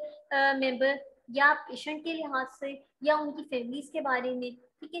care member या पेशेंट के लिहाज से या उनकी फैमिलीज के बारे में,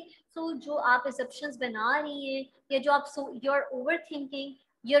 ठीक है. सो जो आप assumptions बना रही हैं या जो आप your over thinking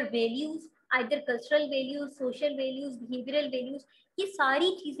your values, either cultural values, social values, behavioural values, ये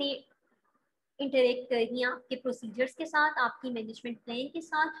सारी चीजें इंटरेक्ट कर रही हैं आपके प्रोसीजर्स के साथ, आपकी मैनेजमेंट प्लान के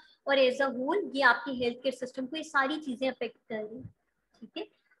साथ, और एज अ होल ये आपके हेल्थ केयर सिस्टम को ये सारी चीजें अफेक्ट कर रही हैं, ठीक है.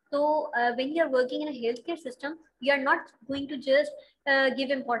 तो when you are working in a health care system, you are not going to just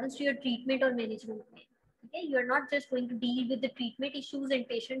give importance to your treatment और मैनेजमेंट में, ठीक है. You are not just going to deal with the treatment issues and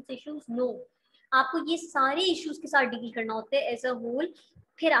patients issues, no. आपको ये सारे issues के साथ deal करना होता है एज अ होल.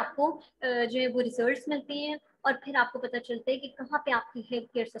 फिर आपको जो है वो रिजल्ट्स मिलते हैं और फिर आपको पता चलता है कि कहाँ पे आपकी हेल्थ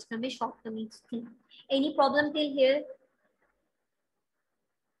केयर सिस्टम में शॉर्टकमिंग्स थी. Any problem till here?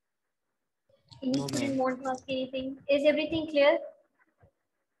 Any No, student ma'am. want to ask anything? Is everything clear?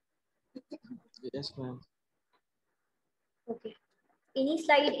 Yes, ma'am. Okay. Any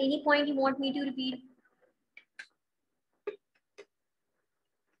slide, any point you want me to repeat?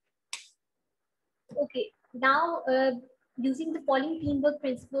 Okay. Now, using the following teamwork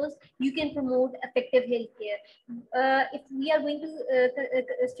principles, you can promote effective healthcare. If we are going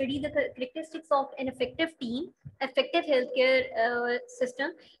to study the characteristics of an effective team, effective healthcare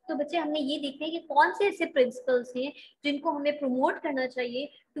system, तो बच्चे हमने ये देखना है कि कौन से ऐसे principles हैं जिनको हमें promote करना चाहिए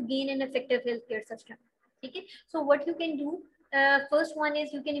to gain an effective healthcare system. ठीक है? So what you can do, first one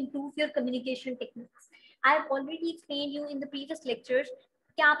is you can improve your communication techniques. I have already explained you in the previous lectures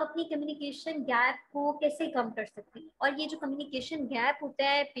कि आप अपनी कम्युनिकेशन गैप को कैसे कम कर सकते हैं. और ये जो कम्युनिकेशन गैप होता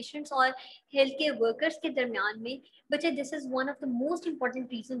है पेशेंट्स और हेल्थ केयर वर्कर्स के दरमियान में, बच्चे this is one of the most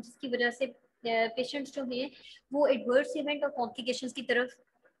important reason जिसकी वजह से पेशेंट्स जो हैं वो एडवर्स इवेंट और कॉम्प्लिकेशंस की तरफ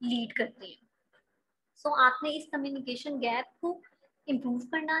लीड करते हैं. सो आपने इस कम्युनिकेशन गैप को इम्प्रूव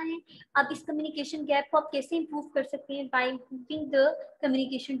करना है. अब इस कम्युनिकेशन गैप को आप कैसे इम्प्रूव कर सकते हैं? Bye improving the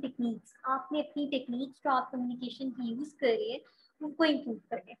communication techniques. आपने अपनी टेक्निक्स जो आप कम्युनिकेशन की यूज कर रहे हैं उनको इम्प्रूव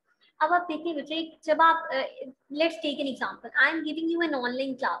करें. अब आप देखिए बच्चे, जब आप let's take an example, I am giving you an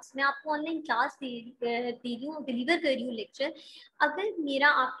online class. मैं आपको ऑनलाइन क्लास दे रही हूँ, डिलीवर कर रही हूँ लेक्चर. अगर मेरा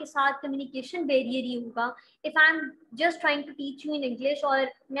आपके साथ कम्युनिकेशन बैरियर ही होगा, if I am just trying to teach you in English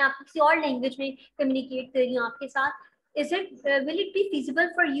और मैं आपको किसी और लैंग्वेज में कम्युनिकेट कर रही हूँ आपके साथ, is it will it be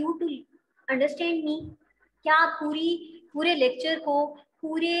feasible for you to understand me? क्या आप पूरे लेक्चर को,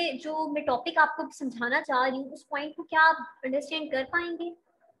 पूरे जो मैं टॉपिक आपको समझाना चाह रही हूँ उस पॉइंट को क्या आप अंडरस्टैंड कर पाएंगे?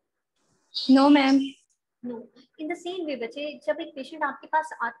 No ma'am. No. In the same way बच्चे, जब एक पेशेंट आपके पास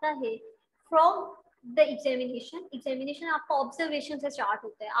आता है फ्रॉम द एग्जामिनेशन आपका ऑब्जर्वेशन से स्टार्ट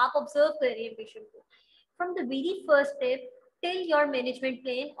होता है. आप ऑब्जर्व कर रहे हैं पेशेंट को from the very first step till your management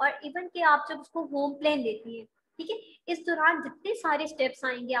plan, और इवन के आप जब उसको होम प्लान देती है, ठीक है, इस दौरान जितने सारे स्टेप्स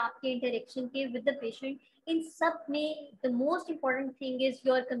आएंगे आपके इंटरेक्शन के विद द पेशेंट, इन सब में the most important thing is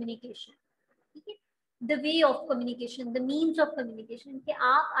your communication. ठीक है, the way of communication, the means of communication, कि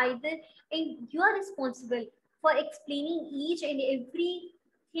आप either, and you are responsible for explaining each and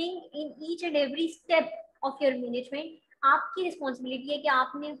everything in each and every step of your management. आपकी responsibility है कि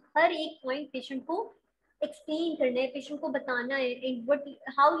आपने हर एक point patient को एक्सप्लेन करना है, पेशेंट को बताना है, and what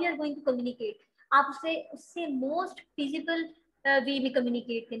how you are going to communicate. आप उससे मोस्ट फिजिबल वे में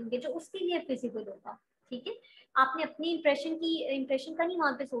कम्युनिकेट करेंगे जो उसके लिए फिजिबल होगा. ठीक है, आपने अपनी इंप्रेशन का नहीं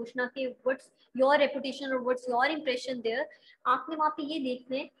वहाँ पे सोचना कि व्हाट्स योर रेपुटेशन और व्हाट्स योर इंप्रेशन देयर. आपने वहाँ पे ये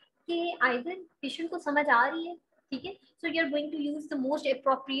देखना है कि आइदर पेशेंट को समझ आ रही है, ठीक है, so you are going to use the most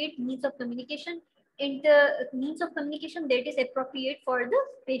appropriate means of communication and the means of communication that is appropriate for the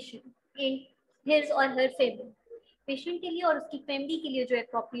patient and his or her family. Patient के लिए और उसकी फैमिली के लिए जो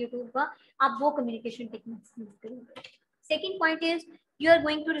अप्रोप्रिएट होगा आप वो कम्युनिकेशन टेक्निक्स यूज करेंगे. Second point is you are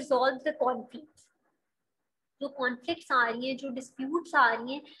going to resolve the conflicts. जो कॉन्फ्लिक्ट्स आ रही हैं, जो डिस्प्यूट्स आ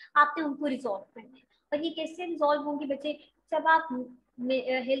रही हैं, आपने उनको रिजॉल्व करना है. और ये कैसे रिजॉल्व होंगी बच्चे? जब आप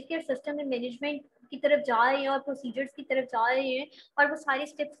हेल्थ केयर सिस्टम में मैनेजमेंट की तरफ जा रहे हैं और प्रोसीजर्स की तरफ जा रहे हैं और वो सारे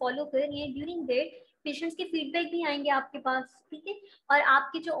स्टेप फॉलो कर रहे हैं, ड्यूरिंग दैट पेशेंट्स के फीडबैक भी आएंगे आपके पास, ठीक है, और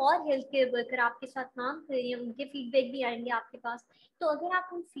आपके जो और हेल्थ केयर वर्कर आपके साथ काम कर रहे हैं उनके फीडबैक भी आएंगे आपके पास। तो अगर आप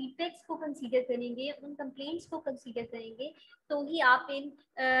उन फीडबैक्स को कंसीडर करेंगे, उन कंप्लेंट्स को कंसीडर करेंगे, तो ही आप इन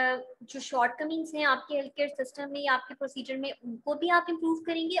जो शॉर्टकमिंग्स हैं आपके हेल्थ केयर सिस्टम में या आपके प्रोसीजर में उनको भी आप इम्प्रूव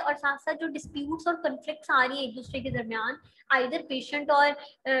करेंगे, और साथ साथ जो डिस्प्यूट्स और कन्फ्लिक्ट्स आ रही हैं एक दूसरे के दरमियान, आइदर पेशेंट और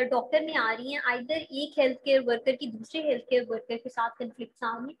डॉक्टर में आ रही हैं, आइदर एक हेल्थ केयर वर्कर की दूसरे हेल्थ केयर वर्कर के साथ कन्फ्लिक्ट्स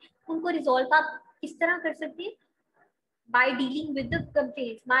आ रही हैं, उनको रिजॉल्व आप किस तरह कर सकते हैं? by dealing with the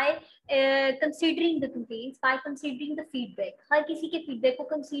complaints, by considering the complaints, by considering the feedback। हर किसी के फीडबैक को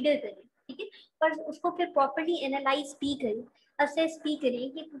कंसीडर करें, ठीक है, पर उसको फिर प्रॉपर्ली एनालाइज भी करें, असेस भी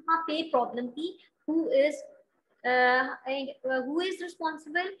करें कि कहाँ पे प्रॉब्लम थी, who is who is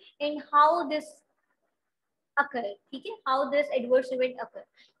responsible and how this occur, ठीक है, how this adverse event occur।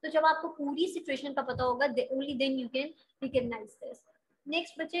 तो जब आपको पूरी सिचुएशन का पता होगा, only then you can recognize this।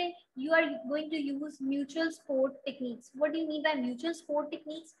 Next बच्चे, you are going to use mutual support techniques। What do you mean by mutual support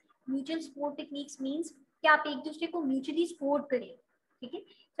techniques? Mutual support techniques means कि आप एक दूसरे को mutually support करें, ठीक है।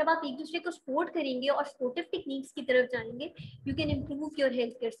 जब आप एक दूसरे को support करेंगे और supportive techniques की तरफ जाएंगे, you can improve your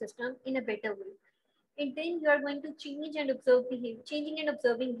healthcare system in a better way। And then you are going to change and observe behavior, changing and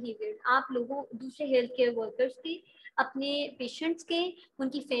observing behavior। आप लोगों दूसरे हेल्थ केयर वर्कर्स के, अपने पेशेंट्स के,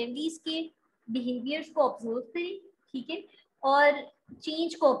 उनकी फैमिलीज के बिहेवियर्स को ऑब्जर्व करें, ठीक है, और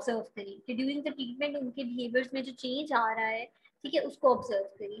चेंज को ऑब्जर्व करें कि ड्यूरिंग द ट्रीटमेंट उनके बिहेवियर्स में जो चेंज आ रहा है, ठीक है, उसको ऑब्जर्व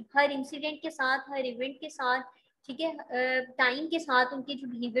करें हर इंसिडेंट के साथ, हर इवेंट के साथ, ठीक है, टाइम के साथ उनके जो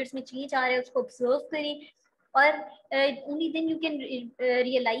बिहेवियर्स में चेंज आ रहा है उसको ऑब्जर्व करें। और only then you can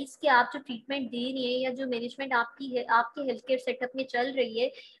realise कि आप जो ट्रीटमेंट दे रही हैं या जो मैनेजमेंट आपकी है, आपके हेल्थ केयर सेटअप में चल रही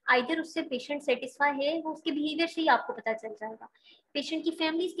है, आइदर उससे पेशेंट सेटिस्फाई है, वो उसके बिहेवियर से ही आपको पता चल जाएगा, पेशेंट की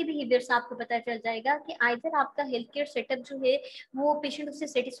फैमिलीज के बिहेवियर से आपको पता चल जाएगा कि आइदर आपका हेल्थ केयर सेटअप जो है वो पेशेंट उससे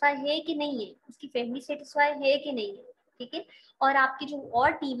सेटिस्फाई है कि नहीं है, उसकी फैमिली सेटिस्फाई है कि नहीं है, ठीक है, और आपके जो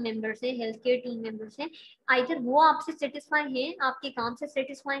और टीम मेंबर्स हैं, हेल्थ केयर टीम मेंबर्स हैं, आइदर वो आपसे सेटिस्फाई हैं, आपके काम से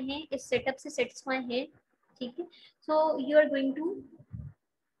सेटिस्फाई हैं, इस सेटअप से सेटिस्फाई हैं, ठीक है। So you are going to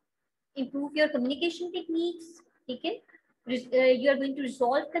improve your communication techniques, ठीक है, you are going to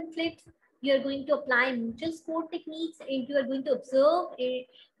resolve conflicts, you are going to apply mutual support techniques, and you are going to observe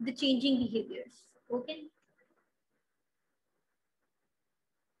the changing behaviors, okay।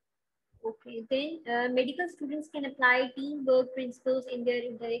 Okay, then medical students can apply teamwork principles in their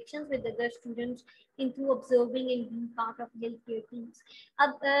interactions with other students in through observing and being part of healthcare teams।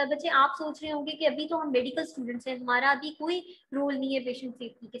 अब बच्चे आप सोच रहे होंगे कि अभी तो हम मेडिकल स्टूडेंट्स हैं, हमारा अभी कोई रोल नहीं है पेशेंट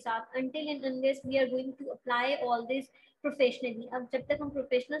सेफ्टी के साथ, until and unless we are going to apply all this professionally. अब जब तक हम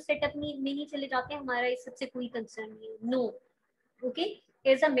प्रोफेशनल सेटअप में नहीं चले जाते हमारा इस सबसे कोई कंसर्न नहीं है, no, okay.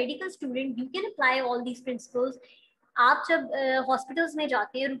 As a medical student you can apply all these principles. आप जब हॉस्पिटल्स में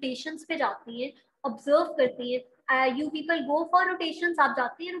जाते हैं, रोटेशंस पे जाती हैं, ऑब्जर्व करती हैं, you people go for rotations, आप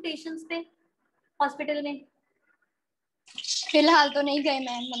जाते हैं रोटेशंस पे हॉस्पिटल में? फिलहाल तो नहीं गए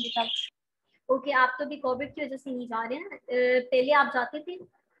मैम अभी तक। ओके, आप तो अभी कोविड की वजह से नहीं जा रहे हैं, पहले आप जाते थे।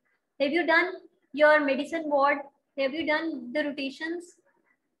 Have you done your medicine ward? Have you done the rotations?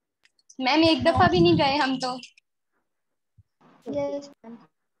 Ma'am एक दफा भी नहीं गए हम तो। Yes, ma'am.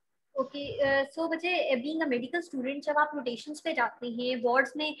 ओके, सो बच्चे, बीइंग अ मेडिकल स्टूडेंट जब आप रोटेशंस पे जाते हैं,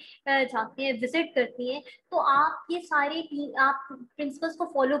 वार्ड्स में जाते हैं, विजिट करते हैं, तो आप ये सारे आप प्रिंसिपल्स को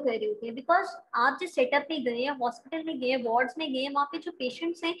फॉलो कर रहे होते हैं, बिकॉज आप जिस सेटअप में गए हैं, हॉस्पिटल में गए, वार्ड्स में गए, वहाँ पे जो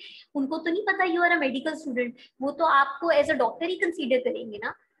पेशेंट्स हैं उनको तो नहीं पता you are a medical student, वो तो आपको as a doctor he consider करेंगे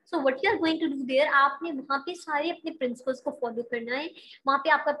ना। So what you are going to do their, आपने वहाँ पे सारे अपने प्रिंसिपल्स को फॉलो करना है। वहाँ पे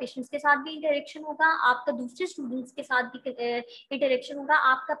आपका पेशेंट्स के साथ भी इंटरेक्शन होगा, आपका दूसरे स्टूडेंट्स के साथ भी इंटरेक्शन होगा,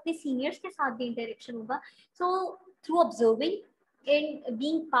 आपका अपने सीनियर्स के साथ भी इंटरेक्शन होगा। So through observing and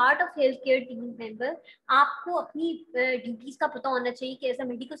being part of health care team member, आपको अपनी ड्यूटीज का पता होना चाहिए कि एज अ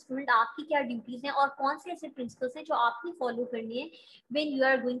मेडिकल स्टूडेंट आपकी क्या ड्यूटीज हैं और कौन से ऐसे प्रिंसिपल्स हैं जो आपने फॉलो करने हैं when you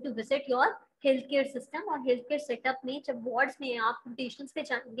are going to visit your health care system. और हेल्थ केयर सेटअप में जब वार्ड्स में आप रोटेशंस पे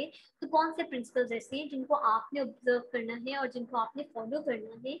जाएंगे तो कौन से प्रिंसिपल्स ऐसे हैं जिनको आपने ऑब्जर्व करना है और जिनको आपने फॉलो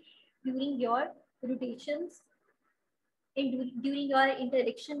करना है during your rotations and during your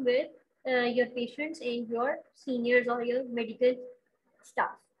interaction with your patients and your seniors or your medical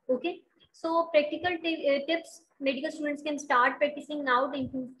staff, okay। So practical tips medical students can start practicing now to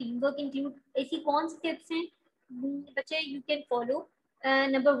improve teamwork include ऐसी कौन सी tips हैं बच्चे you can follow?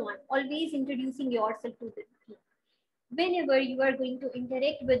 Number 1, always introducing yourself to the team whenever you are going to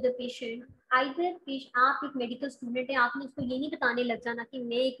interact with the patient। either आप एक medical student है, आपने उसको ये नहीं बताने लग जाना कि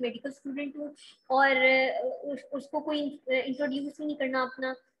मैं एक मेडिकल स्टूडेंट हूँ और उसको कोई इंट्रोड्यूस ही नहीं करना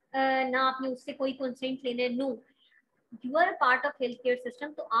अपना, ना आपने उससे कोई कंसेंट लेना है, no. You are a part of health care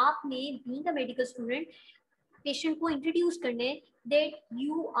system, तो आपने being a medical student patient को इंट्रोड्यूस करने that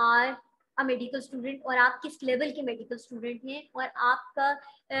you are a medical student और आप किस लेवल के मेडिकल स्टूडेंट हैं और आपका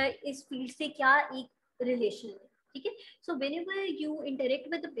इस फील्ड से क्या एक रिलेशन है, ठीक है। So whenever you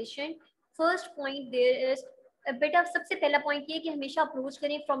interact with the patient, first point there is बेटा, सबसे पहला पॉइंट ये कि हमेशा अप्रोच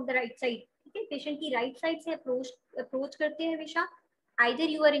करें फ्रॉम द राइट साइड, ठीक है। पेशेंट की राइट साइड से अप्रोच करते हैं हमेशा, either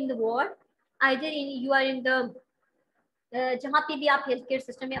you are in the ward, either you are in the जहाँ पे भी आप हेल्थ केयर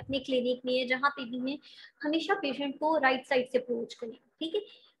सिस्टम में अपने क्लिनिक में जहाँ पे भी हैं, हमेशा पेशेंट को राइट साइड से अप्रोच करें, ठीक है।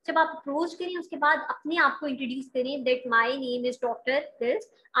 जब आप अप्रोच करें उसके बाद अपने आप को इंट्रोड्यूस करें that my name is doctor this,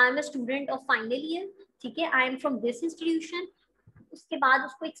 I am a student of final year, ठीक है, I am from this institution. उसके बाद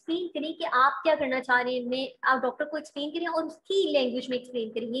उसको एक्सप्लेन करें कि आप क्या करना चाह रहे हैं, मैं आप डॉक्टर को एक्सप्लेन करें और उसकी लैंग्वेज में एक्सप्लेन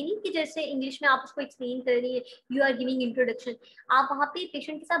करें, ये नहीं कि जैसे इंग्लिश में आप उसको एक्सप्लेन कर रही है, यू आर गिविंग इंट्रोडक्शन। आप वहाँ पे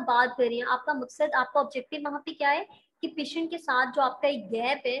पेशेंट के साथ बात कर रहे हैं, आपका मकसद, आपका ऑब्जेक्टिव वहाँ पे क्या है कि पेशेंट के साथ जो आपका एक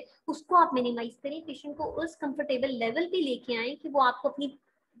गैप है उसको आप मिनिमाइज करें, पेशेंट को उस कंफर्टेबल लेवल पे लेके आए कि वो आपको अपनी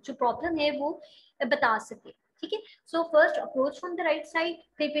जो प्रॉब्लम है वो बता सके, ठीक है। So first approach from the right side,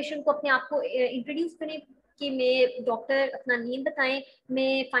 फिर पेशेंट को अपने आप को इंट्रोड्यूस करें कि मैं डॉक्टर, अपना नेम बताएं,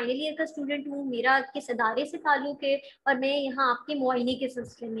 मैं फाइनल ईयर का स्टूडेंट हूँ, मेरा किस अदारे से ताल्लुक है और मैं यहाँ आपके मुआयने के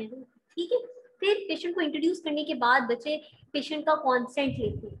सिलसिले में हूँ, ठीक है। फिर पेशेंट को इंट्रोड्यूस करने के बाद बच्चे पेशेंट का कॉन्सेंट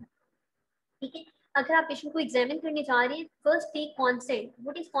लेते हैं, ठीक है। अगर आप पेशेंट को एग्जामिन करने जा रहे हैं, first take consent,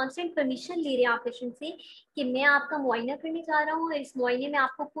 what is consent, permission ले रहे हैं आप पेशेंट से कि मैं आपका मुआयना करने जा रहा हूँ और इस मुआयने में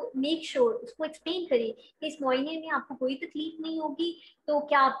आपको मेक श्योर उसको एक्सप्लेन करें कि इस मुआयने में आपको कोई तकलीफ नहीं होगी, तो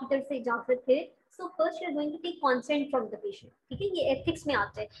क्या आपकी तरफ से इजाजत है। So first you are going to take consent from the patient, ठीक है, ये एथिक्स में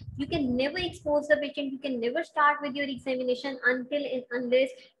आता है। You can never expose the patient, you can never start with your examination until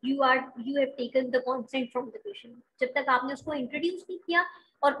unless you have taken the consent from the patient. जब तक आपने उसको इंट्रोड्यूस नहीं किया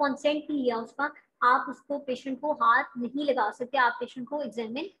और कॉन्सेंट नहीं लिया उसका, आप उसको पेशेंट को हाथ नहीं लगा सकते, आप पेशेंट को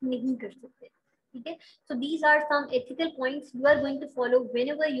एग्जामिन नहीं कर सकते, ठीक है। So these are some ethical points you are going to follow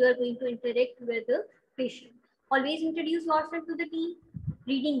whenever you are going to interact with the patient. Always introduce yourself to the team,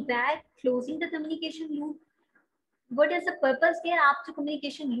 reading back, closing the communication loop, what is the purpose there, आप जो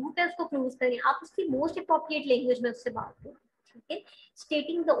communication loop है उसको close करें, आप उसकी most appropriate language में उससे बात करें, ठीक है।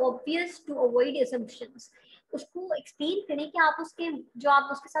 Stating the obvious to avoid assumptions, उसको एक्सप्लेन करें कि आप उसके जो आप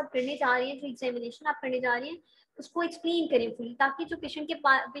उसके साथ करने जा रहे हैं, जो एग्जामिनेशन आप करने जा रहे हैं उसको एक्सप्लेन करें फुली, ताकि जो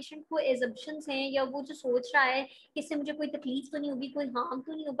पेशेंट को एजम्पशंस हैं या वो जो सोच रहा है कि इससे मुझे कोई तकलीफ तो नहीं होगी, कोई हार्म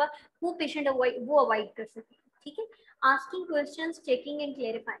तो नहीं होगा, वो पेशेंट अवॉइड कर सके, ठीक है। Asking questions, checking and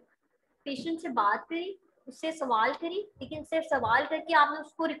clarifying, patient से बात करें, उससे सवाल करें, लेकिन सिर्फ सवाल करके आपने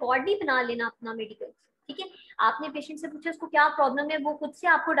उसको रिकॉर्ड नहीं बना लेना अपना मेडिकल, ठीक है। आपने पेशेंट से पूछा उसको क्या प्रॉब्लम है, वो खुद से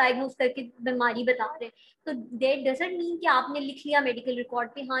आपको डायग्नोस करके बीमारी बता रहे हैं, तो दैट डजंट मीन कि आपने लिख लिया मेडिकल रिकॉर्ड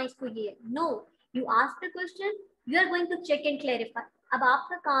पे हाँ इसको ये है, no, you ask the question, you are going to check and clarify. अब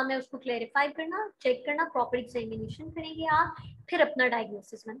आपका काम है उसको क्लेरिफाई करना, चेक करना, प्रॉपर एग्जामिनेशन करेंगे आप, फिर अपना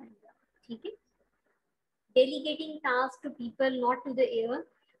डायग्नोसिस बनाएंगे, ठीक है। Delegating task to people not to the air,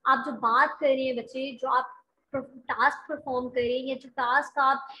 आप जो बात कर रहे हैं बच्चे, जो आप टास्क परफॉर्म करें या जो टास्क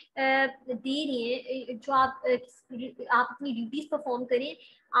आप दे रहे हैं, जो आप अपनी ड्यूटीज परफॉर्म करें,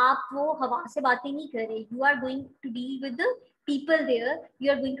 आप वो हवा से बातें नहीं कर रहे, you are going to deal with the people there,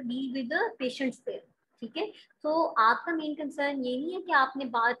 you are going to deal with the patients there, ठीक है। तो आपका मेन कंसर्न ये नहीं है कि आपने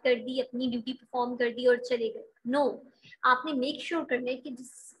बात कर दी, अपनी ड्यूटी परफॉर्म कर दी और चले गए, नो, आपने मेक श्योर करना है कि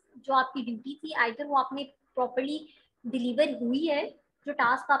जो आपकी ड्यूटी थी आइदर वो आपने प्रॉपर्ली डिलीवर हुई है, जो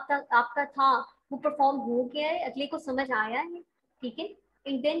टास्क आपका था वो परफॉर्म हो गया है, अगले को समझ आया है, ठीक है।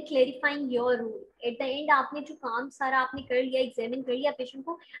 And then clarifying your role, at the end आपने जो काम सारा आपने कर लिया, एग्जामिन कर लिया पेशेंट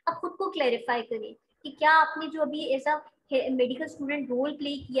को, अब खुद को क्लेरिफाई करें कि क्या आपने जो अभी ऐसा मेडिकल स्टूडेंट रोल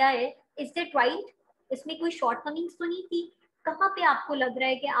प्ले किया है, इज दैट राइट, इसमें कोई शॉर्ट कमिंग्स तो नहीं थी, कहाँ पे आपको लग रहा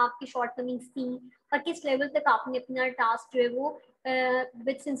है कि आपकी शॉर्ट कमिंग्स थी और किस लेवल तक आपने अपना टास्क जो है वो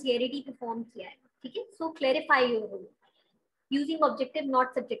विद सिंसियरिटी परफॉर्म किया है, ठीक है। सो clarify your role using objective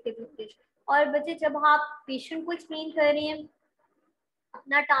not subjective language. और बच्चे जब आप पेशेंट को एक्सप्लेन कर रहे हैं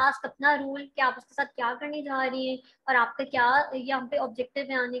अपना टास्क, अपना रोल, कि आप उसके साथ क्या करने जा रहे हैं और आपका क्या यहाँ पे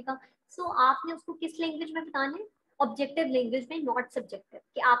ऑब्जेक्टिव है आने का, सो आपने उसको किस लैंग्वेज में बताना है, ऑब्जेक्टिव लैंग्वेज में, नॉट सब्जेक्टिव,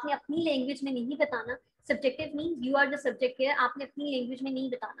 कि आपने अपनी लैंग्वेज में नहीं बताना, subjective means you are the subject है, आपने अपनी लैंग्वेज में नहीं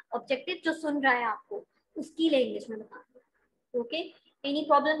बताना, ऑब्जेक्टिव जो सुन रहा है आपको उसकी लैंग्वेज में बताना, okay. Any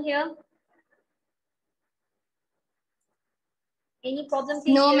problem here, any problem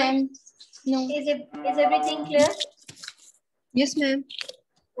till No, here? ma'am. No. Is everything clear? Yes, ma'am.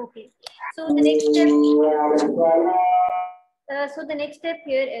 Okay. So the next step. So the next step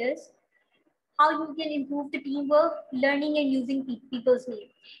here is how you can improve the teamwork, learning and using people's name।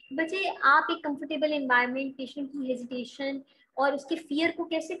 बच्चे आप एक comfortable environment, patient की hesitation और उसके fear को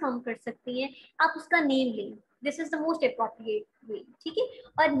कैसे कम कर सकते हैं, आप उसका name लें, this is the most appropriate way, ठीक है।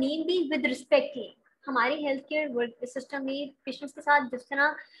 और name भी with respect लें। हमारे हेल्थ केयर वर्क सिस्टम में पेशेंट्स के साथ जिस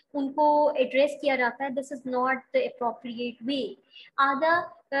तरह उनको एड्रेस किया जाता है, this is not the appropriate way. आधा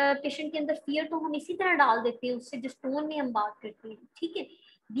पेशेंट के अंदर फियर तो हम इसी तरह डाल देते हैं उससे जिस टोन में हम बात करते हैं, ठीक है।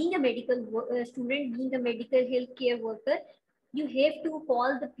 Being a medical student, being a medical health care worker, you have to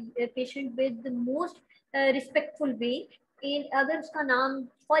call the patient with the most respectful way। अगर उसका नाम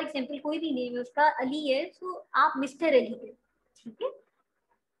फॉर एग्जाम्पल कोई भी नेम है उसका अली है, तो आप मिस्टर अली है, ठीक है।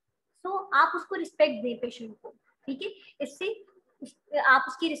 तो आप उसको रिस्पेक्ट दें पेशेंट को, ठीक है। इससे आप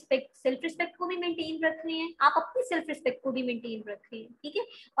उसकी रिस्पेक्ट, सेल्फ रिस्पेक्ट को भी मेंटेन रख रहे हैं, आप अपनी सेल्फ रिस्पेक्ट को भी मेंटेन रख रहे हैं, ठीक है।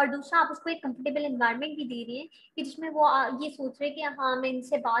 और दूसरा, आप उसको एक कंफर्टेबल एनवायरनमेंट भी दे रहे हैं कि जिसमें वो ये सोच रहे हैं कि हाँ मैं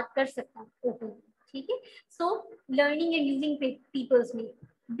इनसे बात कर सकता हूँ ओपनली, ठीक है। So learning and using peoples name,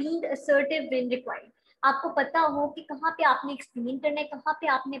 being assertive when required. आपको पता हो कि कहाँ पे आपने एक्सप्लेन करना है, कहाँ पे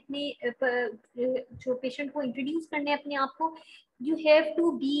आपने अपने जो पेशेंट को इंट्रोड्यूस करना है अपने आप को। you have to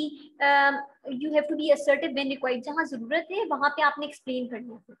be assertive when required। जहाँ जरूरत है वहाँ पे आपने explain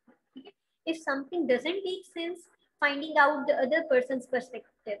करना है, ठीक है। if something doesn't make sense, finding out the other person's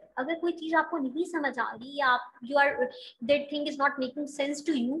perspective। अगर कोई चीज आपको नहीं समझ आ रही या आप that thing is not making sense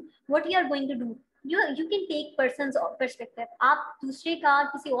to you, what you are going to do, you can take person's perspective। आप दूसरे का,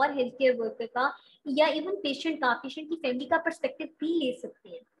 किसी और हेल्थ केयर वर्कर का या इवन पेशेंट की फैमिली का पर्सपेक्टिव भी ले सकते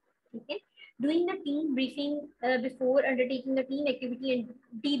हैं, ठीक है। Doing the team briefing before undertaking the team activity and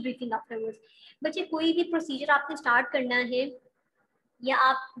debriefing afterwards। बच्चे कोई भी प्रोसीजर आपने स्टार्ट करना है या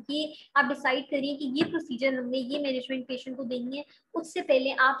आप डिसाइड करिए कि ये प्रोसीजर हमने ये मैनेजमेंट पेशेंट को देनी है, उससे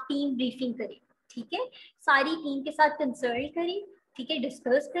पहले आप टीम ब्रीफिंग करें, ठीक है। सारी टीम के साथ कंसल्ट करें, ठीक है,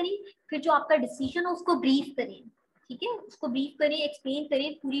 डिस्कस करें, फिर जो आपका डिसीजन है उसको ब्रीफ करें, ठीक है। उसको ब्रीफ करें, एक्सप्लेन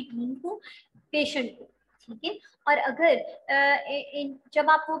करें पूरी टीम को, पेशेंट को, ठीक है। और अगर जब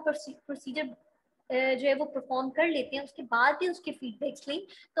आप वो प्रोसीजर जो है वो परफॉर्म कर लेते हैं, उसके बाद भी उसके फीडबैक्स लें,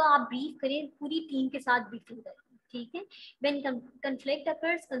 तो आप ब्रीफ करें, पूरी टीम के साथ ब्रीफिंग करें, ठीक है। When conflict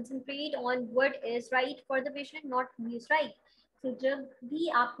occurs, concentrate on what is right for the patient, not who is right। तो जब भी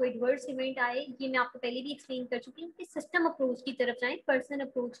आपको एडवर्स इवेंट आए, ये मैं आपको पहले भी एक्सप्लेन कर चुकी हूँ कि सिस्टम अप्रोच की तरफ जाएं, पर्सन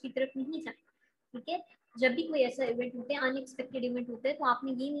अप्रोच की तरफ नहीं जाएं, ठीक है। जब भी कोई ऐसा इवेंट होता है, अनएक्सपेक्टेड इवेंट होता है, तो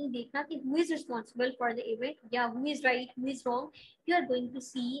आपने ये नहीं देखना कि who is responsible for the event या who is right, who is wrong. You are going to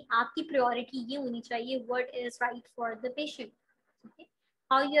सी, आपकी प्रायोरिटी ये होनी चाहिए, what is right for the patient, ठीक है।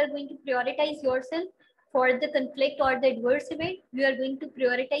 How you are going to prioritise yourself for the conflict or the adverse event, you are going to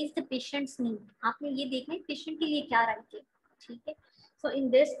prioritize the patient's need। आपने ये देखना है पेशेंट के लिए क्या राइट है, ठीक है। so in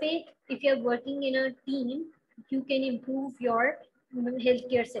this way, if you are working in a team, you can improve your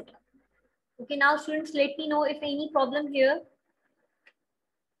healthcare setup। okay, now students, let me know if any problem here।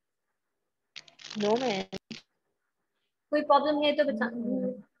 No, ma'am. कोई problem है तो बता।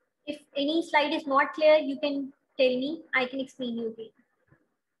 if any slide is not clear, you can tell me, I can explain you again।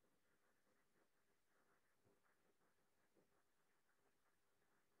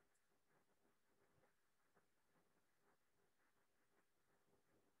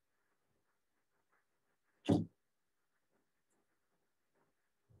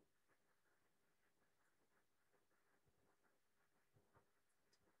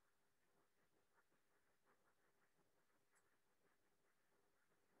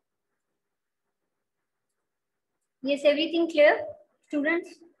 Yes, everything clear, students?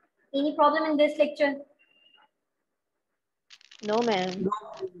 Any problem in this lecture? No, ma'am.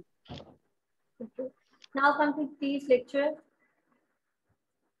 Okay. Now come to this lecture।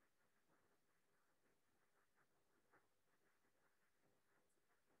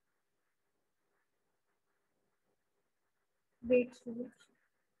 Wait, students,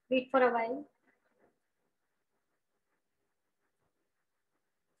 wait for a while।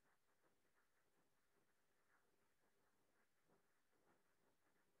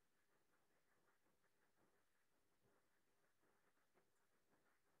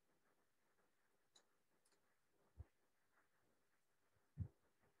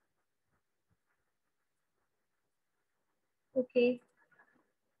 Okay,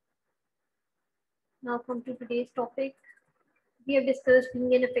 now come to today's topic। We have discussed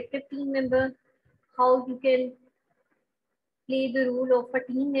being an effective team member, how you can play the role of a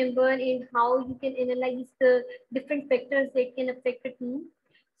team member, and how you can analyze the different factors that can affect a team।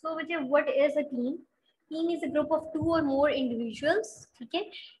 So Vijay, what is a team? Team is a group of 2 or more individuals, ठीक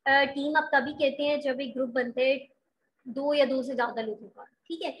है। Team आप तभी कहते हैं जब एक group बनते हैं 2 या 2 से ज्यादा लोगों का,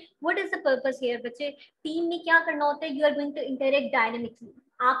 ठीक है। What is the purpose here बच्चे? टीम में क्या करना होता है? You are going to interact dynamically.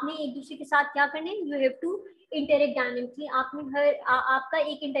 आपने एक दूसरे के साथ क्या करना है, you have to interact dynamically, आपने आपका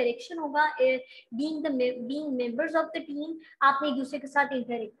एक इंटरेक्शन होगा, being members of the team, आपने एक दूसरे के साथ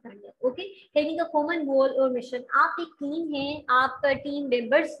इंटरेक्ट करना है। Okay, having a common goal और मिशन, आप एक टीम है, आप टीम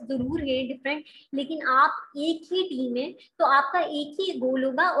मेंबर्स जरूर है डिफरेंट, लेकिन आप एक ही टीम है, तो आपका एक ही गोल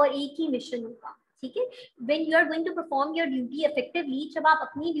होगा और एक ही मिशन होगा। ठीक है, when you are going to perform your duty effectively, जब आप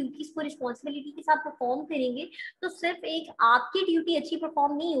अपनी ड्यूटीज को रिस्पॉन्सिबिलिटी के साथ परफॉर्म करेंगे, तो सिर्फ एक आपकी ड्यूटी अच्छी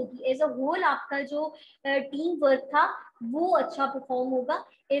परफॉर्म नहीं होगी, एज अ होल आपका जो टीम वर्क था वो अच्छा परफॉर्म होगा,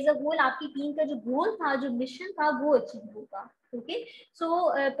 एज अ होल आपकी टीम का जो गोल था, जो मिशन था, वो अचीव होगा। Okay, so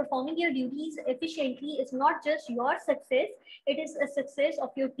performing your duties efficiently is not just your success, it is a success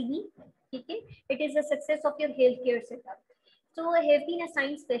of your team. ठीक है, it is a success of your health care setup. तो have been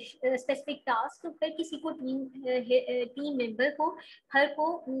assigned specific task, तो हर किसी को team member को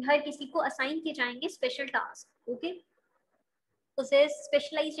हर किसी को assign किए जाएंगे special task. Okay, possess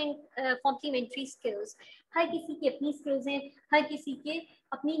specialized and complementary skills, हर किसी की अपनी स्किल्स हैं, हर किसी के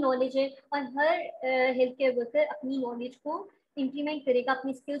अपनी नॉलेज है, और हर हेल्थ केयर वर्कर अपनी नॉलेज को इम्प्लीमेंट करेगा,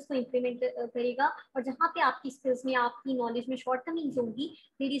 अपनी स्किल्स को इम्प्लीमेंट करेगा, और जहाँ पे आपकी स्किल्स में, आपकी नॉलेज में शॉर्टकमिंग्स होंगी,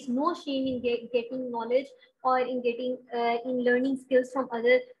 there is no shame in getting knowledge और in getting in learning skills from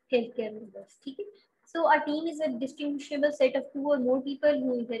other health care members. ठीक है, so our team is a distinguishable set of 2 or more people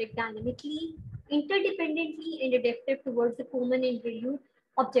who interact dynamically, interdependently, and adaptive towards the common and valued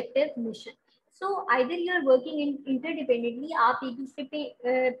objective mission. So either you are working interdependently, आप एक दूसरे पे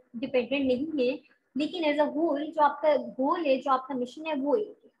dependent नहीं है, लेकिन as a whole जो आपका गोल है, जो आपका मिशन है, वो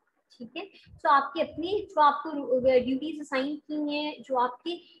एक है। ठीक है, सो आपके अपने जो आपको ड्यूटीज असाइन की हैं, जो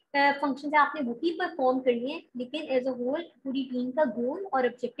आपके फंक्शन है, आपने वो ही परफॉर्म करनी है, लेकिन एज अ होल पूरी टीम का गोल और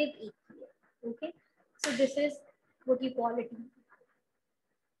ऑब्जेक्टिव एक ही है। Okay, so this is what you call a team.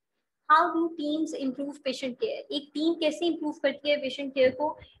 How do teams improve patient care? एक टीम कैसे improve करती है patient care को?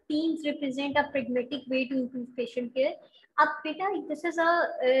 Teams represent a pragmatic way to improve patient care. अब बेटा this is a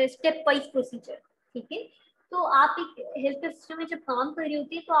step wise procedure. ठीक है, तो आप एक हेल्थ केयर सिस्टम में जब काम कर रहे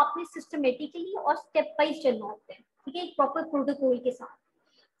होते हैं, तो आपने सिस्टमेटिकली और स्टेप वाइज चलना होता है। ठीक है, एक प्रॉपर प्रोटोकॉल के साथ।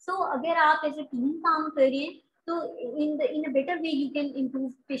 सो अगर आप एज ए टीम काम कर रहे हैं, तो in a better way you can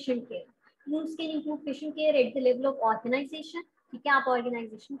improve patient care. Teams can improve patient care at the level of organization. ठीक है, आप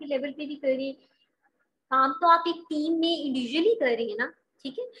ऑर्गेनाइजेशन के लेवल पे भी कर रहे हैं काम, तो आप एक टीम में इंडिविजुअली कर रही है ना।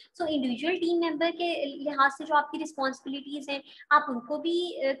 ठीक है, सो इंडिविजुअल टीम मेंबर के लिहाज से जो आपकी रिस्पॉन्सिबिलिटीज हैं, आप उनको भी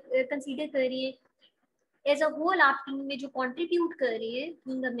कंसीडर कर रही है। एज अ होल आप टीम में जो कॉन्ट्रीब्यूट कर रही है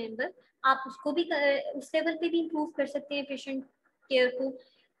टीम का मेंबर, आप उसको भी उस लेवल पे भी इम्प्रूव कर सकते हैं पेशेंट केयर को।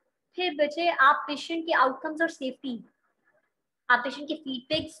 फिर बचे आप पेशेंट के आउटकम्स और सेफ्टी, आप पेशेंट के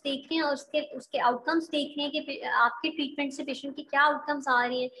फीडबैक्स देख रहे हैं और उसके आउटकम्स देख रहे हैं कि आपके ट्रीटमेंट से पेशेंट के क्या आउटकम्स आ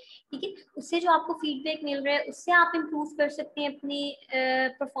रहे हैं। ठीक है, उससे जो आपको फीडबैक मिल रहा है, उससे आप इम्प्रूव कर सकते हैं अपने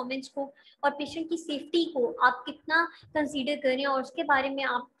परफॉर्मेंस को, और पेशेंट की सेफ्टी को आप कितना कंसीडर कर रहे हैं, और उसके बारे में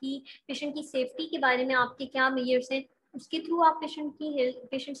आपकी पेशेंट की सेफ्टी के बारे में आपके क्या मेजर्स हैं, उसके थ्रू आप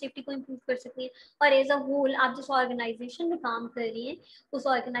पेशेंट सेफ्टी को इम्प्रूव कर सकते हैं। और एज अ होल आप जिस ऑर्गेनाइजेशन में काम कर रही हैं, उस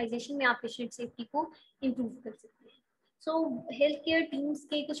ऑर्गेनाइजेशन में आप पेशेंट सेफ्टी को इम्प्रूव कर सकते हैं। So healthcare teams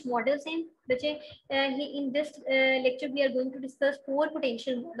के कुछ models हैं बच्चे। In this lecture we are going to discuss 4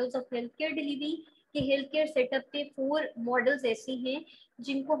 potential models of healthcare delivery। कि healthcare setup पे 4 models ऐसे हैं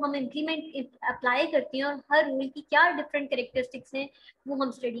जिनको हम implement apply करते हैं, और हर रोल की क्या different characteristics हैं वो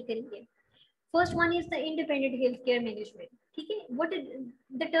हम study करेंगे। First one is the independent healthcare management। ठीक है, what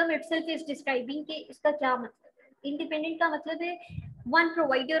the term itself is describing कि इसका क्या मतलब है। Independent का मतलब है one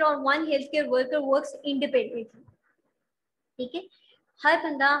provider और one healthcare worker works independently। ठीक है, हर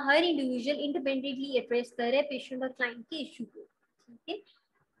बंदा, हर इंडिविजुअल इंडिपेंडेंटली एड्रेस कर रहे हैं पेशेंट और क्लाइंट के इशू को। ठीक है,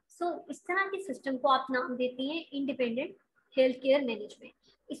 सो इस तरह के सिस्टम को आप नाम देते हैं इंडिपेंडेंट हेल्थ केयर मैनेजमेंट।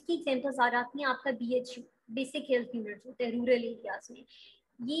 इसकी एग्जांपल्स आ जाती हैं आपका BHU, बेसिक हेल्थ यूनिट्स होते हैं रूरल एरियाज में।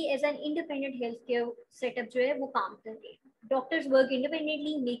 ये as an independent health care setup जो है वो काम कर रहे हैं। Doctors work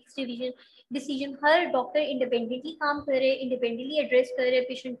independently, makes decision, हर डॉक्टर इंडिपेंडेंटली काम कर रहे हैं, इंडिपेंडेंटली एड्रेस कर रहे हैं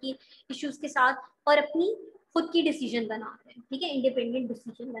पेशेंट की इश्यूज के साथ, और अपनी खुद की डिसीजन बना रहे हैं। ठीक है, इंडिपेंडेंट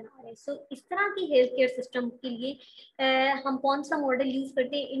डिसीजन बना रहे हैं। सो इस तरह की हेल्थ केयर सिस्टम के लिए हम कौन सा मॉडल यूज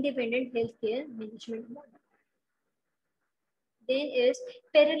करते हैं? Independent health care management model. Then is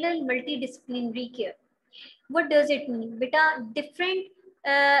parallel multidisciplinary care. What does it mean बेटा? डिफरेंट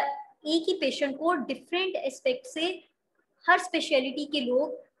एक ही पेशेंट को डिफरेंट एस्पेक्ट से हर स्पेशलिटी के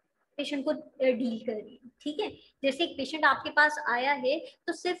लोग पेशेंट को डील कर रही है। ठीक है, जैसे एक पेशेंट आपके पास आया है,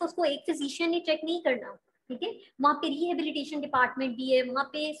 तो सिर्फ उसको एक फिजिशियन ने चेक नहीं करना। ठीक है, वहाँ पे रिहेबिलिटेशन डिपार्टमेंट भी है, वहाँ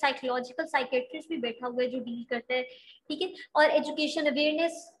पे साइकोलॉजिकल साइकेट्रिस्ट भी बैठा हुआ है जो डील करता है। ठीक है, और एजुकेशन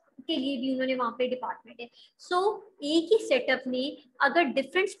अवेयरनेस के लिए भी उन्होंने वहाँ पे डिपार्टमेंट है। सो एक ही सेटअप में अगर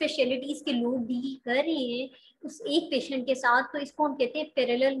डिफरेंट स्पेशलिटीज के लोग डील कर रहे हैं उस एक पेशेंट के साथ, तो इसको हम कहते हैं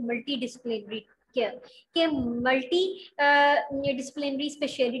पैरेलल मल्टी डिसिप्लिनरी केयर के मल्टी डिसिप्लिनरी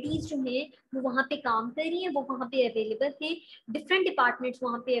स्पेशलिटीज जो हैं वो वहाँ पे काम कर रही हैं, वो वहाँ पे अवेलेबल हैं, डिफरेंट डिपार्टमेंट्स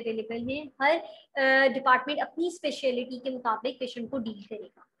वहाँ पे अवेलेबल हैं, हर डिपार्टमेंट अपनी स्पेशलिटी के मुताबिक पेशेंट को डील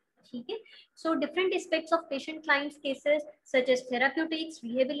करेगा, ठीक है। So different aspects of patient clients cases such as therapeutics,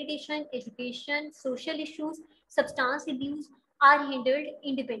 rehabilitation, education, social issues, substance abuse are handled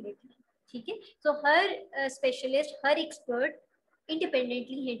independently, ठीक है। So हर specialist, हर expert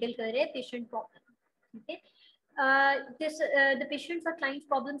independently handle कर रहे हैं patient problem, ठीक है। The patients or clients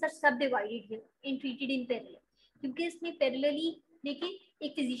problems are subdivided here and treated in parallel, क्योंकि इसमें parallelly देखिए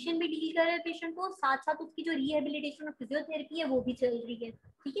एक फिजिशियन भी डील कर रहा है पेशेंट को, साथ साथ उसकी जो रिहेबिलिटेशन और फिजियोथेरेपी है वो भी चल रही है,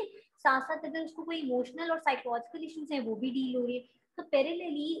 ठीक है। साथ साथ अगर उसको कोई इमोशनल और साइकोलॉजिकल इश्यूज हैं वो भी डील हो रही है, तो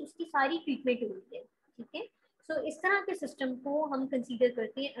पैरेलली उसकी सारी ट्रीटमेंट हो रही है, ठीक है। सो इस तरह के सिस्टम को हम कंसीडर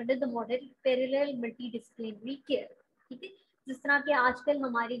करते हैं under the model parallel multi disciplinary care, ठीक है, जिस तरह के आजकल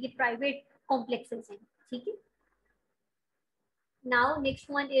हमारे ये प्राइवेट कॉम्प्लेक्सेस हैं, ठीक है। Now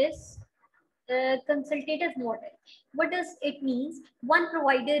next one is consultative model. What does it means? One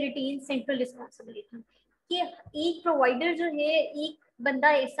provider retains central responsibility. कि एक प्रोवाइडर जो है, एक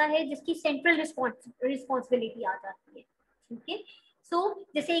बंदा ऐसा है जिसकी सेंट्रल रिस्पॉन्सिबिलिटी आ जाती है, ठीक है। सो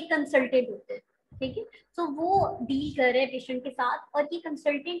जैसे एक कंसल्टेंट होते हैं, ठीक है, सो वो डील कर रहे हैं पेशेंट के साथ, और ये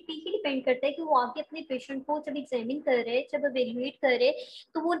कंसल्टेंट पे ही डिपेंड करता है कि वो आके अपने पेशेंट को जब एग्जामिन कर रहे हैं, जब एवेल्युएट कर रहे हैं,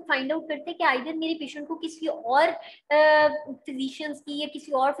 तो वो फाइंड आउट करते हैं कि आइदर मेरे पेशेंट को किसी और फिजिशियंस की या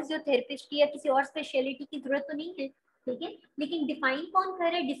किसी और फिजियोथेरेपिस्ट की या किसी और स्पेशलिटी की जरूरत तो नहीं है, ठीक है, लेकिन डिफाइन कौन कर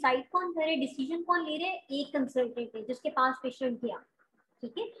रहा है, डिसाइड कौन कर रहा है, डिसीजन कौन ले रहे हैं, एक कंसल्टेंट है जिसके पास पेशेंट गया,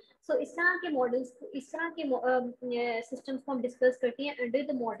 ठीक है। सो इस तरह के मॉडल्स, इस तरह के सिस्टम्स को हम डिस्कस करते हैं under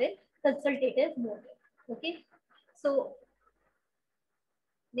the model consultative model, okay. So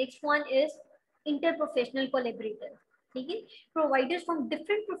next one is इंटरप्रोफेशनल collaborator, ठीक है। Providers from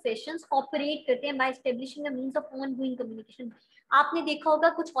different professions operate करते हैं bye establishing a means of ongoing communication. आपने देखा होगा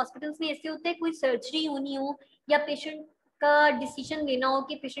कुछ हॉस्पिटल्स में ऐसे होते हैं, कोई सर्जरी होनी हो या पेशेंट का डिसीजन लेना हो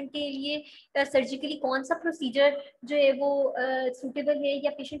कि पेशेंट के लिए सर्जिकली कौन सा प्रोसीजर जो है वो सूटेबल है,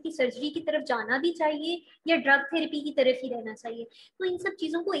 या पेशेंट की सर्जरी की तरफ जाना भी चाहिए या ड्रग थेरेपी की तरफ ही रहना चाहिए, तो इन सब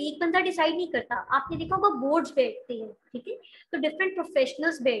चीज़ों को एक बंदा डिसाइड नहीं करता। आपने देखा होगा बोर्ड्स बैठते हैं, ठीक है, तो डिफरेंट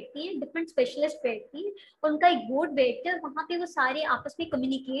प्रोफेशनल्स बैठती हैं, डिफरेंट स्पेशलिस्ट बैठती हैं, उनका एक बोर्ड बैठते हैं, वहाँ पे वो सारे आपस में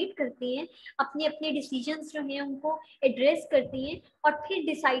कम्युनिकेट करते हैं, अपने अपने डिसीजंस जो हैं उनको एड्रेस करते हैं, और फिर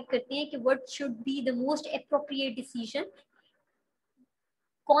डिसाइड करते हैं कि what should be the most appropriate decision,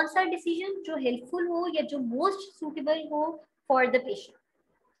 कौन सा डिसीजन जो हेल्पफुल हो या जो मोस्ट सूटेबल हो फॉर द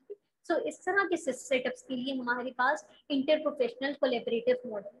पेशेंट। सो इस तरह के सेटअप्स के लिए हमारे पास इंटर प्रोफेशनल कोलैबोरेटिव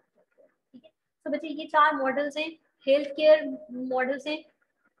मॉडल, ठीक है। तो बच्चे ये 4 मॉडल्स हैं, हेल्थ केयर मॉडल्स हैं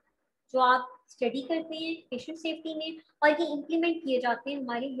जो आप स्टडी करते हैं पेशेंट सेफ्टी में, और ये इम्प्लीमेंट किए जाते हैं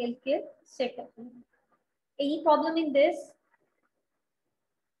हमारे हेल्थ केयर सेटअप में। Any problem in this?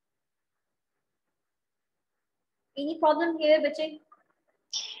 Any problem here बच्चे?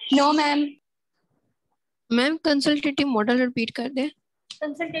 No ma'am. Ma'am consultative model repeat कर दें।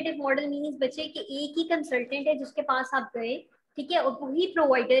 कंसल्टेटिव मॉडल मीन्स बच्चे कि एक ही कंसल्टेंट है जिसके पास आप गए, ठीक है, और वही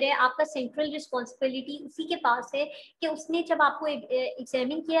प्रोवाइडर है, आपका सेंट्रल रिस्पॉन्सिबिलिटी उसी के पास है कि उसने जब आपको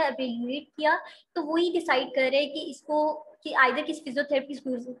एग्जामिन किया, एवेल्युएट किया, तो वही डिसाइड कर रहे हैं कि इसको कि आइदर किस फिजियोथेरेपिस्ट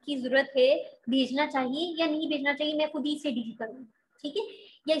की जरूरत है, भेजना चाहिए या नहीं भेजना चाहिए, मैं खुद ही से डील करूँ, ठीक है,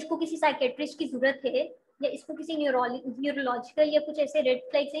 या इसको किसी साइकेट्रिस्ट की जरूरत है, या इसको किसी न्यूरोलॉजिकल या कुछ ऐसे रेड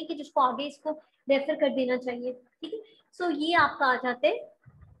फ्लैग्स हैं कि जिसको आगे इसको रेफर कर देना चाहिए, ठीक है। सो ये आपका आ जाता है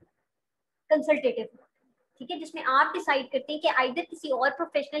कंसल्टेटिव, ठीक है, जिसमें आप डिसाइड करते हैं कि आइदर किसी और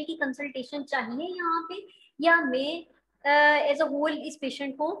प्रोफेशनल की कंसल्टेशन चाहिए यहाँ पे, या मैं एज अ होल इस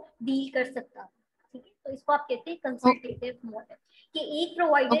पेशेंट को डील कर सकता हूँ, ठीक है। तो इसको आप कहते हैं कंसल्टेटिव मॉडल, कि एक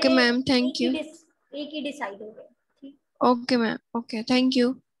provider okay ma'am, thank you. एक ही डिसाइड हो गया, ठीक। Okay ma'am, okay, thank you.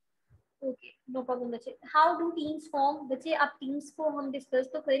 Okay, no problem बच्चे। How do teams form? बच्चे आप टीम्स को हम डिस्कस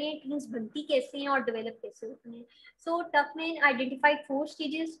तो करें, टीम्स बनती कैसे हैं और डेवलप कैसे होती हैं। सो टफमैन आइडेंटिफाइड 4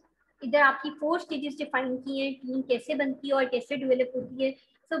 स्टेजेस, इधर आपकी 4 स्टेजेस डिफाइन की हैं, टीम कैसे बनती है और कैसे डेवलप होती है।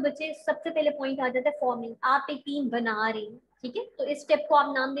 सो बच्चे सबसे पहले पॉइंट आ जाता है फॉर्मिंग, आप एक टीम बना रहे हैं, ठीक है, तो इस स्टेप को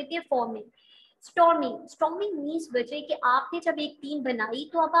आप नाम देते हैं फॉर्मिंग। स्टॉर्मिंग, स्टॉर्मिंग मीन्स बच्चे कि आपने जब एक टीम बनाई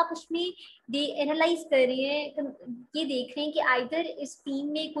तो अब आप उसमें एनालाइज कर रहे हैं, ये देख रहे हैं कि आइदर इस टीम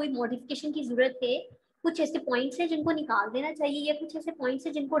में कोई मॉडिफिकेशन की जरूरत है, कुछ ऐसे पॉइंट्स हैं जिनको निकाल देना चाहिए, या कुछ ऐसे पॉइंट्स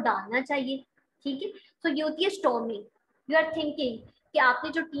हैं जिनको डालना चाहिए, ठीक है। तो ये होती है स्टॉर्मिंग। यू आर थिंकिंग कि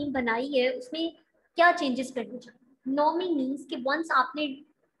आपने जो टीम बनाई है उसमें क्या चेंजेस करने चाहिए। नॉर्मिंग मीन्स कि वंस आपने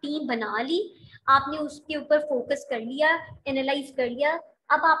टीम बना ली, आपने उसके ऊपर फोकस कर लिया, एनालाइज कर लिया,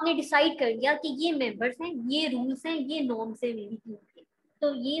 अब आपने डिसाइड कर लिया कि ये मेंबर्स हैं, ये रूल्स हैं, ये नॉर्म्स हैं मेरी टीम के,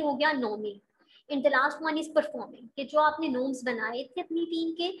 तो ये हो गया norming. In the last one is performing, कि जो आपने नॉर्म्स बनाए थे अपनी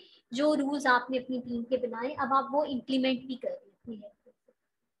टीम के, जो रूल्स आपने अपनी टीम के बनाए, अब आप वो इम्प्लीमेंट भी कर रहे हैं।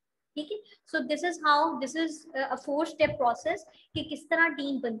 ठीक है, so this is how, this is a 4 step process कि किस तरह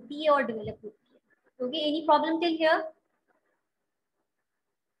टीम बनती है और डेवलप होती है। Okay, any problem till here?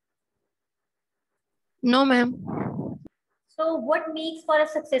 No ma'am. So what makes for a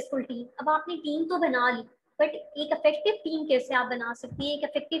successful team? अब आपने टीम तो बना ली, बट एक इफेक्टिव टीम कैसे आप बना सकती हैं? एक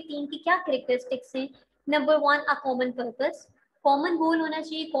इफेक्टिव टीम की क्या कैरेक्टरिस्टिक्स हैं? Number 1, a common purpose, common goal होना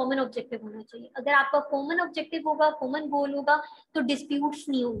चाहिए, कॉमन ऑब्जेक्टिव होना चाहिए। अगर आपका कॉमन ऑब्जेक्टिव होगा, कॉमन गोल होगा, तो डिस्प्यूट्स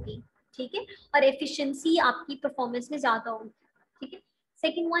नहीं होगी, ठीक है, और एफिशिएंसी आपकी परफॉर्मेंस में ज्यादा होगी, ठीक है।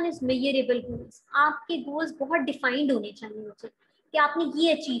 Second one is measurable goals, आपके गोल्स बहुत डिफाइंड होने चाहिए मुझे, कि आपने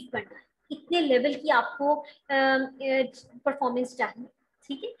ये अचीव करना है, इतने लेवल की आपको परफॉर्मेंस चाहिए,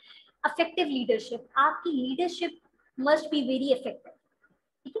 ठीक है। अफेक्टिव लीडरशिप, आपकी leadership must be very effective,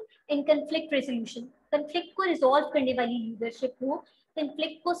 ठीक है। इन कन्फ्लिक्ट रेजोल्यूशन, कन्फ्लिक्ट को रिजॉल्व करने वाली लीडरशिप हो,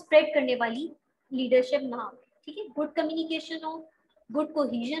 कन्फ्लिक्ट को स्प्रेड करने वाली लीडरशिप ना हो, ठीक है। गुड कम्युनिकेशन हो, गुड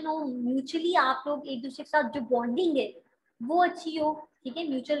कोहेजन हो, म्यूचुअली आप लोग एक दूसरे के साथ जो बॉन्डिंग है वो अच्छी हो, ठीक है।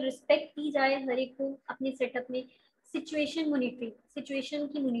 म्यूचुअल रिस्पेक्ट दी जाए हर एक को अपने सेटअप में। सिचुएशन मॉनिटरिंग, सिचुएशन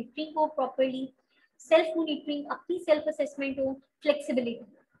की मॉनिटरिंग हो प्रॉपरली। सेल्फ मॉनिटरिंग, अपनी सेल्फ असेसमेंट हो। फ्लेक्सिबिलिटी,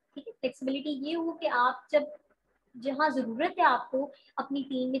 ठीक है, फ्लेक्सिबिलिटी ये हो कि आप जब जहाँ जरूरत है आपको अपनी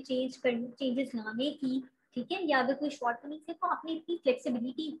टीम में चेंजेस लाने की, ठीक है, या अगर कोई शॉर्टकमिंग है तो आपने इतनी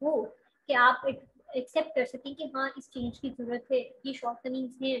फ्लेक्सिबिलिटी हो कि आप एक्सेप्ट कर सकें कि हाँ इस चेंज की जरूरत है, ये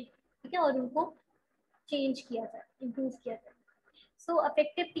शॉर्टकमिंग्स हैं, ठीक है, और उनको चेंज किया जाए, इम्प्रूव किया जाए। So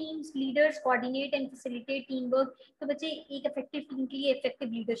effective teams leaders coordinate and facilitate team work. तो बच्चे एक इफेक्टिव टीम के लिए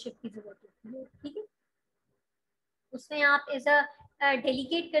इफेक्टिव लीडरशिप की जरूरत होती है, ठीक है। उसमें आप एज अ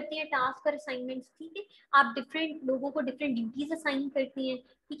डेलीगेट करते हैं टास्क और असाइनमेंट्स, ठीक है। आप डिफरेंट लोगों को डिफरेंट ड्यूटीज असाइन करते हैं,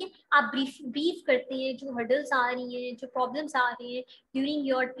 ठीक है। आप ब्रीफ करते हैं जो हर्डल्स आ रही हैं, जो प्रॉब्लम्स आ रही हैं during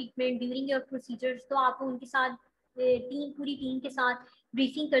your treatment, during your procedures, तो आप उनके साथ पूरी टीम के साथ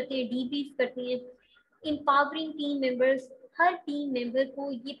ब्रीफिंग करते हैं, डीब्रीफ करते हैं। एम्पावरिंग टीम मेंबर्स, हर टीम मेंबर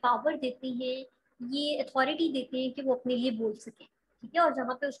को ये पावर देते हैं, ये अथॉरिटी देते हैं कि वो अपने लिए बोल सके, ठीक है, और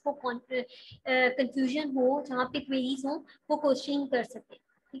जहाँ पे उसको कंफ्यूजन हो, जहाँ पे क्वेरीज हो, वो क्वेश्चनिंग कर सके,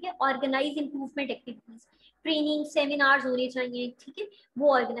 ठीक है। Organise improvement activities, training seminars होने चाहिए, ठीक है,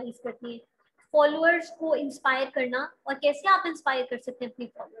 वो ऑर्गेनाइज करते हैं। फॉलोअर्स को इंस्पायर करना, और कैसे आप इंस्पायर कर सकते हैं अपने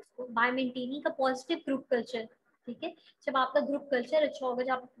फॉलोअर्स को? Bye maintaining a positive group culture, ठीक है। जब आपका ग्रुप कल्चर अच्छा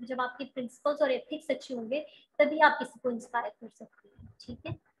होगा, जब आपके प्रिंसिपल्स और एथिक्स अच्छे होंगे, तभी आप किसी को इंस्पायर कर सकते हैं, ठीक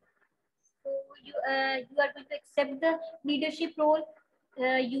है। So you are going to accept the leadership role.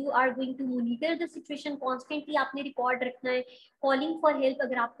 You are going to monitor the situation constantly. आपने रिकॉर्ड रखना है. Calling for help,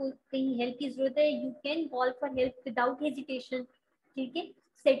 अगर आपको कहीं हेल्प की जरूरत है, you can call for help without hesitation. ठीक है.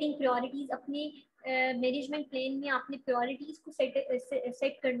 Setting priorities, अपने मैनेजमेंट प्लान में आपने प्रायोरिटीज को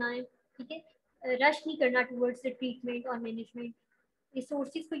सेट करना है, ठीक है. रश नहीं करना टूवर्ड्स द ट्रीटमेंट और मैनेजमेंट.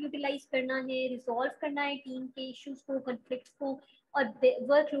 रिसोर्सेज को यूटिलाइज करना है, रिजॉल्व करना है टीम के इश्यूज को, कॉन्फ्लिक्ट्स को, और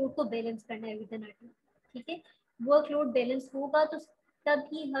वर्कलोड को बैलेंस करना है विद इन अ टीम, ठीक है. वर्कलोड बैलेंस होगा तो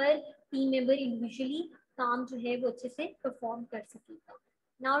तभी हर टीम मेंबर इंडिविजुअली काम जो है वो अच्छे से परफॉर्म कर सकेगा.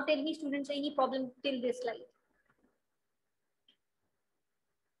 Now tell me students, any problem till this slide?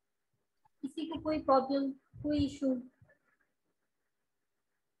 किसी को कोई प्रॉब्लम, कोई issue?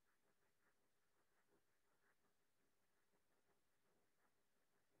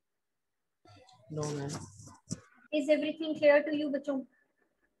 No ma'am. Is everything clear to you बच्चों?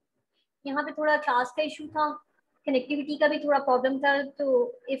 यहाँ पे थोड़ा क्लास का इशू था, कनेक्टिविटी का भी थोड़ा प्रॉब्लम था, तो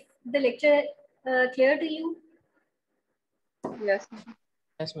if the lecture clear to you? Yes.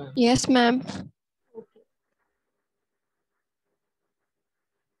 Yes ma'am. Yes ma'am. Okay.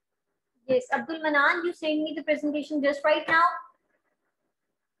 Yes, Abdul Manan, you send me the presentation just right now.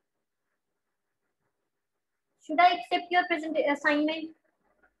 Should I accept your present assignment?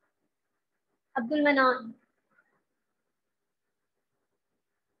 Abdul Manan.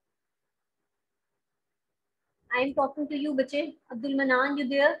 I am talking to you, बच्चे. Abdul Manan, you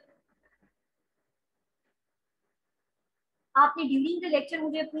there? आपने during the lecture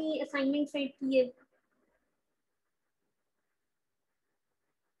मुझे अपनी assignment send की है.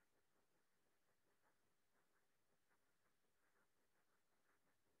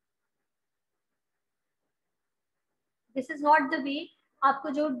 This is not the way. आपको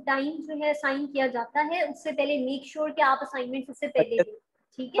जो time जो है असाइन किया जाता है, उससे पहले मेक श्योर कि आप असाइनमेंट उससे पहले दें,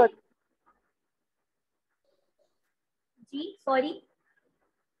 ठीक है जी. सॉरी,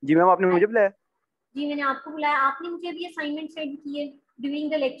 जी मैम, आपने मुझे बुलाया? जी मैंने आपको बुलाया, आपने मुझे अभी असाइनमेंट सेंड किए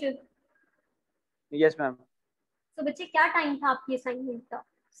during the lecture. Yes ma'am. तो बच्चे क्या टाइम था आपकी असाइनमेंट का,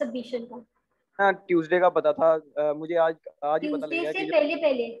 सबमिशन का? हाँ, ट्यूसडे का पता था। मुझे आज आज ही पता लग ट्यूसडे गया से कि जो पहले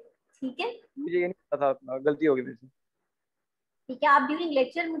पहले, ठीक है। मुझे ये नहीं पता था, गलती हो गई मेरे से। ठीक है, आप ड्यूरिंग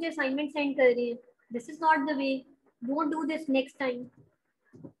लेक्चर मुझे असाइनमेंट सेंड कर रहे हैं, this is not the way, don't do this next time.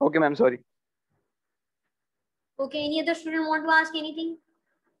 Okay ma'am, sorry. Okay, any other student want to ask anything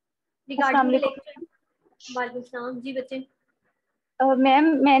अस्सलाम रिगार्डिंग द वालेकुम। लेक्चर? वालेकुम सलाम जी बच्चे। मैम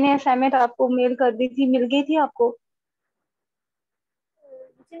मैंने असाइनमेंट आपको मेल कर दी थी, मिल गई थी आपको?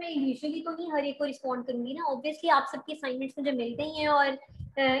 वैसे मैं यूजुअली तो नहीं हर एक को रिस्पॉन्ड करूंगी ना, ऑब्वियसली आप सबकी असाइनमेंट्स मुझे मिल गई हैं और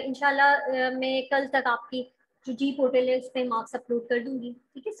इंशाल्लाह मैं कल तक आपकी जो जी पोर्टल है उस पर मार्क्स अपलोड कर दूंगी।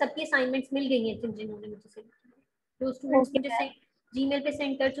 ठीक है, सबकी असाइनमेंट्स मिल गई हैं जिन्होंने मुझे सेंड की है। जो स्टूडेंट्स ओके मुझे मैम। जीमेल पे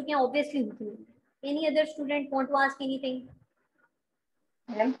सेंड कर चुके हैं ऑब्वियसली उनकी मिल गई। Any other student want to ask anything?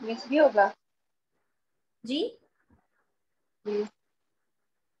 Ma'am miss भी होगा? जी जी।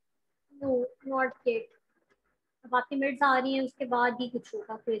 No, not yet. अब आपकी मिड्स आ रही हैं उसके बाद ही कुछ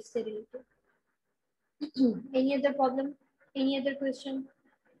होगा फिर इससे related. Any other problem, any other question?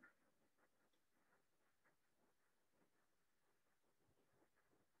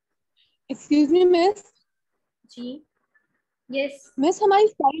 Excuse me miss. जी यस। मिस हमारी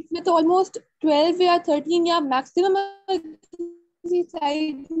स्लाइड्स में तो ऑलमोस्ट 12 या 13 या मैक्सिमम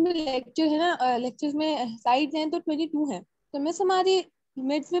साइड में लेक्चर है ना, लेक्चर्स में साइड्स हैं तो 22 हैं। तो मिस हमारी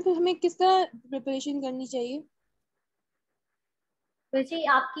मिड्स में फिर हमें किस तरह प्रिपरेशन करनी चाहिए? वैसे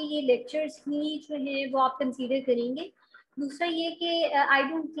आपके ये लेक्चर्स ही जो है वो आप कंसीडर करेंगे। दूसरा ये कि आई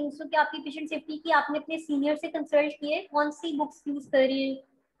डोंट थिंक सो कि आपकी पेशेंट सेफ्टी की आपने अपने सीनियर से कंसल्ट किए, कौन सी बुक्स यूज कर रहे हैं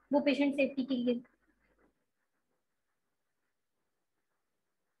वो पेशेंट सेफ्टी के लिए?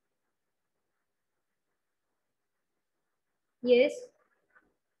 यस।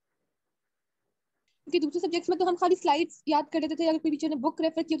 क्योंकि दूसरे सब्जेक्ट्स में तो हम खाली स्लाइड्स याद कर लेते थे, अगर कोई टीचर ने बुक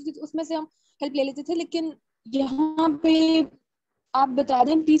रेफर की होती थी तो उसमें से हम हेल्प ले लेते थे, लेकिन यहाँ पे आप बता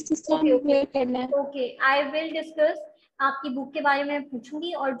दें प्लीज किस तरह ओके ओके हमें करना है। Okay, I will discuss. आपकी बुक के बारे में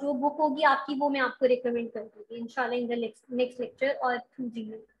पूछूंगी और जो बुक होगी आपकी वो मैं आपको रिकमेंड कर दूंगी इंशाल्लाह इन द नेक्स्ट लेक्चर और थ्रू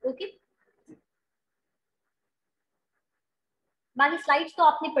जीमेल। ओके, बाकी स्लाइड्स तो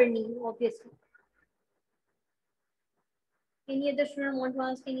आपने पढ़नी है obviously. Any other student want to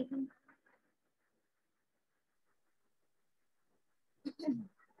ask anything?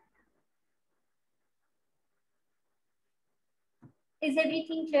 Is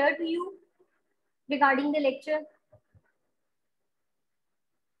everything clear to you regarding the lecture?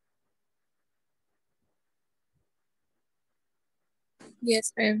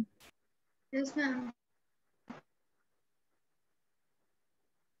 Yes, ma'am. Yes, ma'am.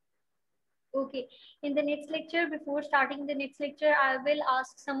 Okay. In the next lecture, before starting the next lecture, I will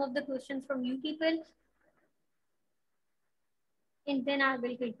ask some of the questions from you people, and then I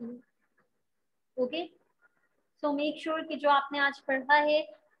will continue. Okay. So make sure कि जो आपने आज पढ़ा है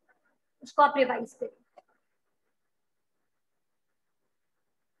उसको आप revise करें।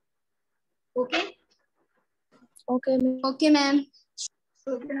 Okay. Okay Okay, ma'am.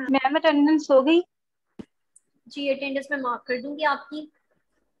 Ma'am attendance हो गई? जी अटेंडेंस में मार्क कर दूंगी आपकी।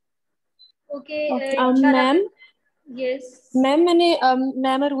 Okay Okay. इंशाल्लाह। Ma'am yes. मैम मैंने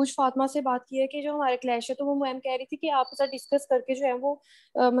मैम अरूज फातिमा से बात की है कि जो हमारे क्लैश है तो वो मैम कह रही थी कि आपके साथ डिस्कस करके जो है वो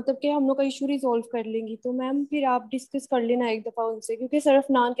मतलब कि हम लोग का इशू रिजॉल्व कर लेंगी। तो मैम फिर आप डिस्कस कर लेना एक दफा उनसे, क्योंकि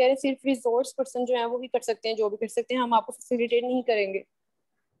सिर्फ नान कह रहे हैं सिर्फ रिसोर्स पर्सन जो है वो ही कर सकते हैं, जो भी कर सकते हैं, हम आपको फैसिलिटेट नहीं करेंगे।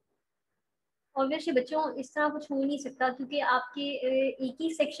 ऑब्वियसली बच्चों इस तरह कुछ हो नहीं सकता क्योंकि आपके एक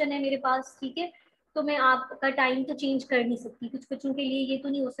ही सेक्शन है मेरे पास, ठीक है। तो मैं आपका टाइम तो चेंज कर नहीं सकती, कुछ बच्चों के लिए ये तो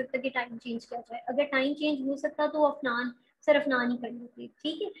नहीं हो सकता कि टाइम चेंज किया जाए। अगर टाइम चेंज हो सकता तो अफनान सिर्फ अफनान ही कर लेती,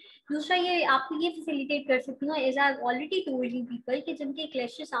 ठीक है। दूसरा ये आपको ये फैसिलिटेट कर सकती हूँ, as I already told you people कि जिनके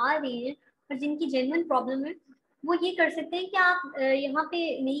क्लैशेस आ रहे हैं और जिनकी जेन्युइन प्रॉब्लम है वो ये कर सकते हैं कि आप यहाँ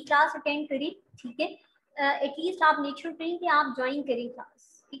पे नई क्लास अटेंड करें, ठीक है। एटलीस्ट आप मेक श्योर करें कि आप ज्वाइन करें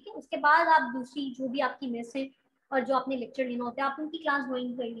क्लास, ठीक है। उसके बाद आप दूसरी जो भी आपकी मिस है और जो आपने लेक्चर लेना होता है आप उनकी क्लास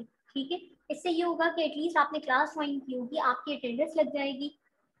ज्वाइन कर लें, ठीक है। इससे ये होगा कि एटलीस्ट आपने क्लास ज्वाइन की होगी, आपकी अटेंडेंस लग जाएगी।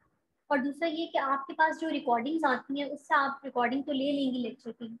 और दूसरा ये कि आपके पास जो रिकॉर्डिंग्स आती हैं उससे आप रिकॉर्डिंग तो ले लेंगी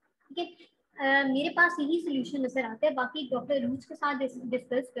लेक्चर की, ठीक है। मेरे पास यही सोल्यूशन नजर आता है, बाकी डॉक्टर रूज के साथ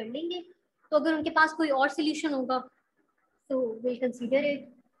डिस्कस कर लेंगे। तो अगर उनके पास कोई और सोल्यूशन होगा तो will consider it.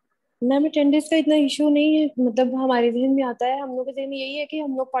 Ma'am attendance का इतना इशू नहीं है, मतलब हमारे जहन में आता है, हम लोग के जहन में यही है कि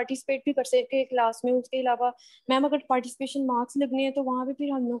हम लोग पार्टिसिपेट भी कर सके क्लास में। उसके अलावा मैम अगर पार्टिसिपेशन मार्क्स लगने हैं तो वहाँ पे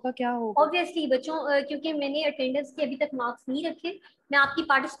फिर हम लोग का क्या होगा? ऑब्वियसली बच्चों, क्योंकि मैंने अटेंडेंस के अभी तक मार्क्स नहीं रखे, मैं आपकी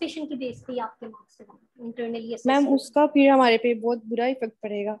पार्टिसिपेशन की बेस पे ही आपके मार्क्स लगाऊंगी, इंटरनली असेस मैम करूंगी। उसका फिर हमारे पे बहुत बुरा इफेक्ट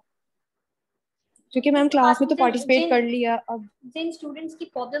पड़ेगा, क्योंकि मैम कोई क्लास बात में नहीं, तो पार्टिसिपेट कर लिया। अब जिन स्टूडेंट्स की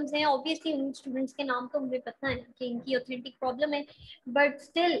प्रॉब्लम्स हैं, ऑब्वियसली उन स्टूडेंट्स के नाम तो मुझे पता है कि इनकी ऑथेंटिक प्रॉब्लम है, but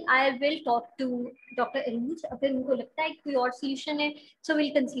still I will talk to doctor अरूज, अगर उनको लगता है कि कोई और सॉल्यूशन है सो विल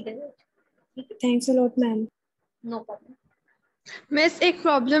कंसीडर इट। ठीक है, thanks a lot ma'am. No problem. Miss एक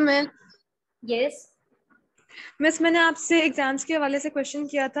प्रॉब्लम है। यस मिस मैंने आपसे एग्जाम्स के हवाले से क्वेश्चन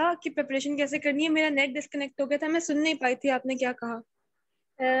किया था कि प्रिपरेशन कैसे करनी है, मेरा नेट डिस्कनेक्ट हो गया था, मैं सुन नहीं पाई थी आपने क्या कहा।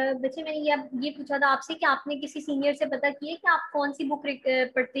 बच्चे, मैंने ये पूछा था आपसे कि आपने किसी सीनियर से पता किया कि आप कौन सी बुक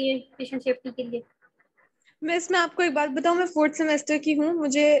पढ़ते हैं पेशेंट सेफ्टी के लिए। मिस मैं आपको एक बात बताऊं, मैं 4th सेमेस्टर की हूँ,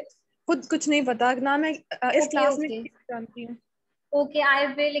 मुझे खुद कुछ नहीं पता ना, मैं इस ओके क्लास में ओके जानती हूँ। Okay, I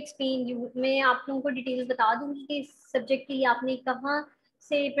will explain you. मैं आप लोगों को डिटेल्स बता दूंगी कि इस सब्जेक्ट के लिए आपने कहाँ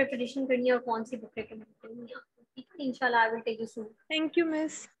से प्रिपरेशन करनी है और कौन सी बुक रिकमेंड करनी है आपको। ठीक है, इंशाल्लाह I will tell you soon. Thank you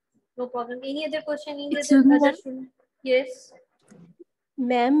miss. No problem. Any other question, any excuse me other ma'am. Student? Yes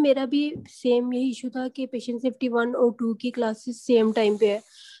ma'am मेरा भी सेम यही इशू था कि पेशेंट सेफ्टी 1 और 2 की क्लासेस सेम टाइम पे है,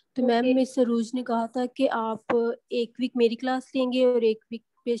 तो मैम ओके। मिस सरूज ने कहा था कि आप एक वीक मेरी क्लास लेंगे और एक वीक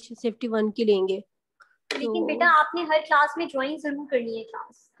पेशेंट सेफ्टी 1 की लेंगे। तो लेकिन बेटा आपने हर क्लास में ज्वाइन जरूर करनी है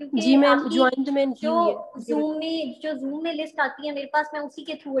क्लास, जी क्योंकि मैम, आपकी ज्वाइन तो मैंने की जो हुई है। जूम में लिस्ट आती है मेरे पास, मैं उसी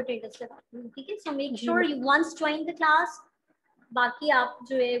के थ्रू अटेंडेंस लगाती हूँ। ठीक है, so make ji sure ma'am. You once join the class. बाकी आप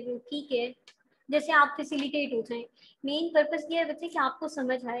जो है वो ठीक है, जैसे आप फैसिलिटेट हो जाए। मेन पर्पस ये है बच्चे कि आपको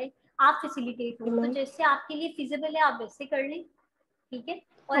समझ आए, आप फैसिलिटेट हो, तो मैम जैसे आपके लिए फिजिबल है आप वैसे कर लें। ठीक है,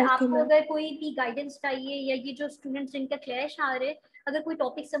 और ओके आपको मैम। अगर कोई भी गाइडेंस चाहिए या ये जो स्टूडेंट्स जिनका क्लैश आ रहे हैं, अगर कोई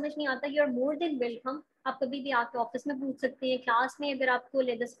टॉपिक समझ नहीं आता, you are more than welcome. आप कभी भी आके ऑफिस में पूछ सकते हैं, क्लास में अगर आपको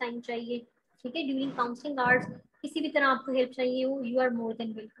लेदर्स टाइम चाहिए, ठीक है, ड्यूरिंग काउंसलिंग आवर्स, किसी भी तरह आपको हेल्प चाहिए हो, you are more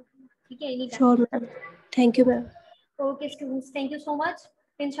than welcome. ठीक है, any time. Sure ma'am. Thank you ma'am. Okay, students, thank you so much.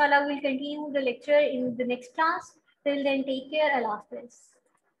 Inshallah, we'll continue the lecture in the next class. Till then, take care. Allah Hafiz.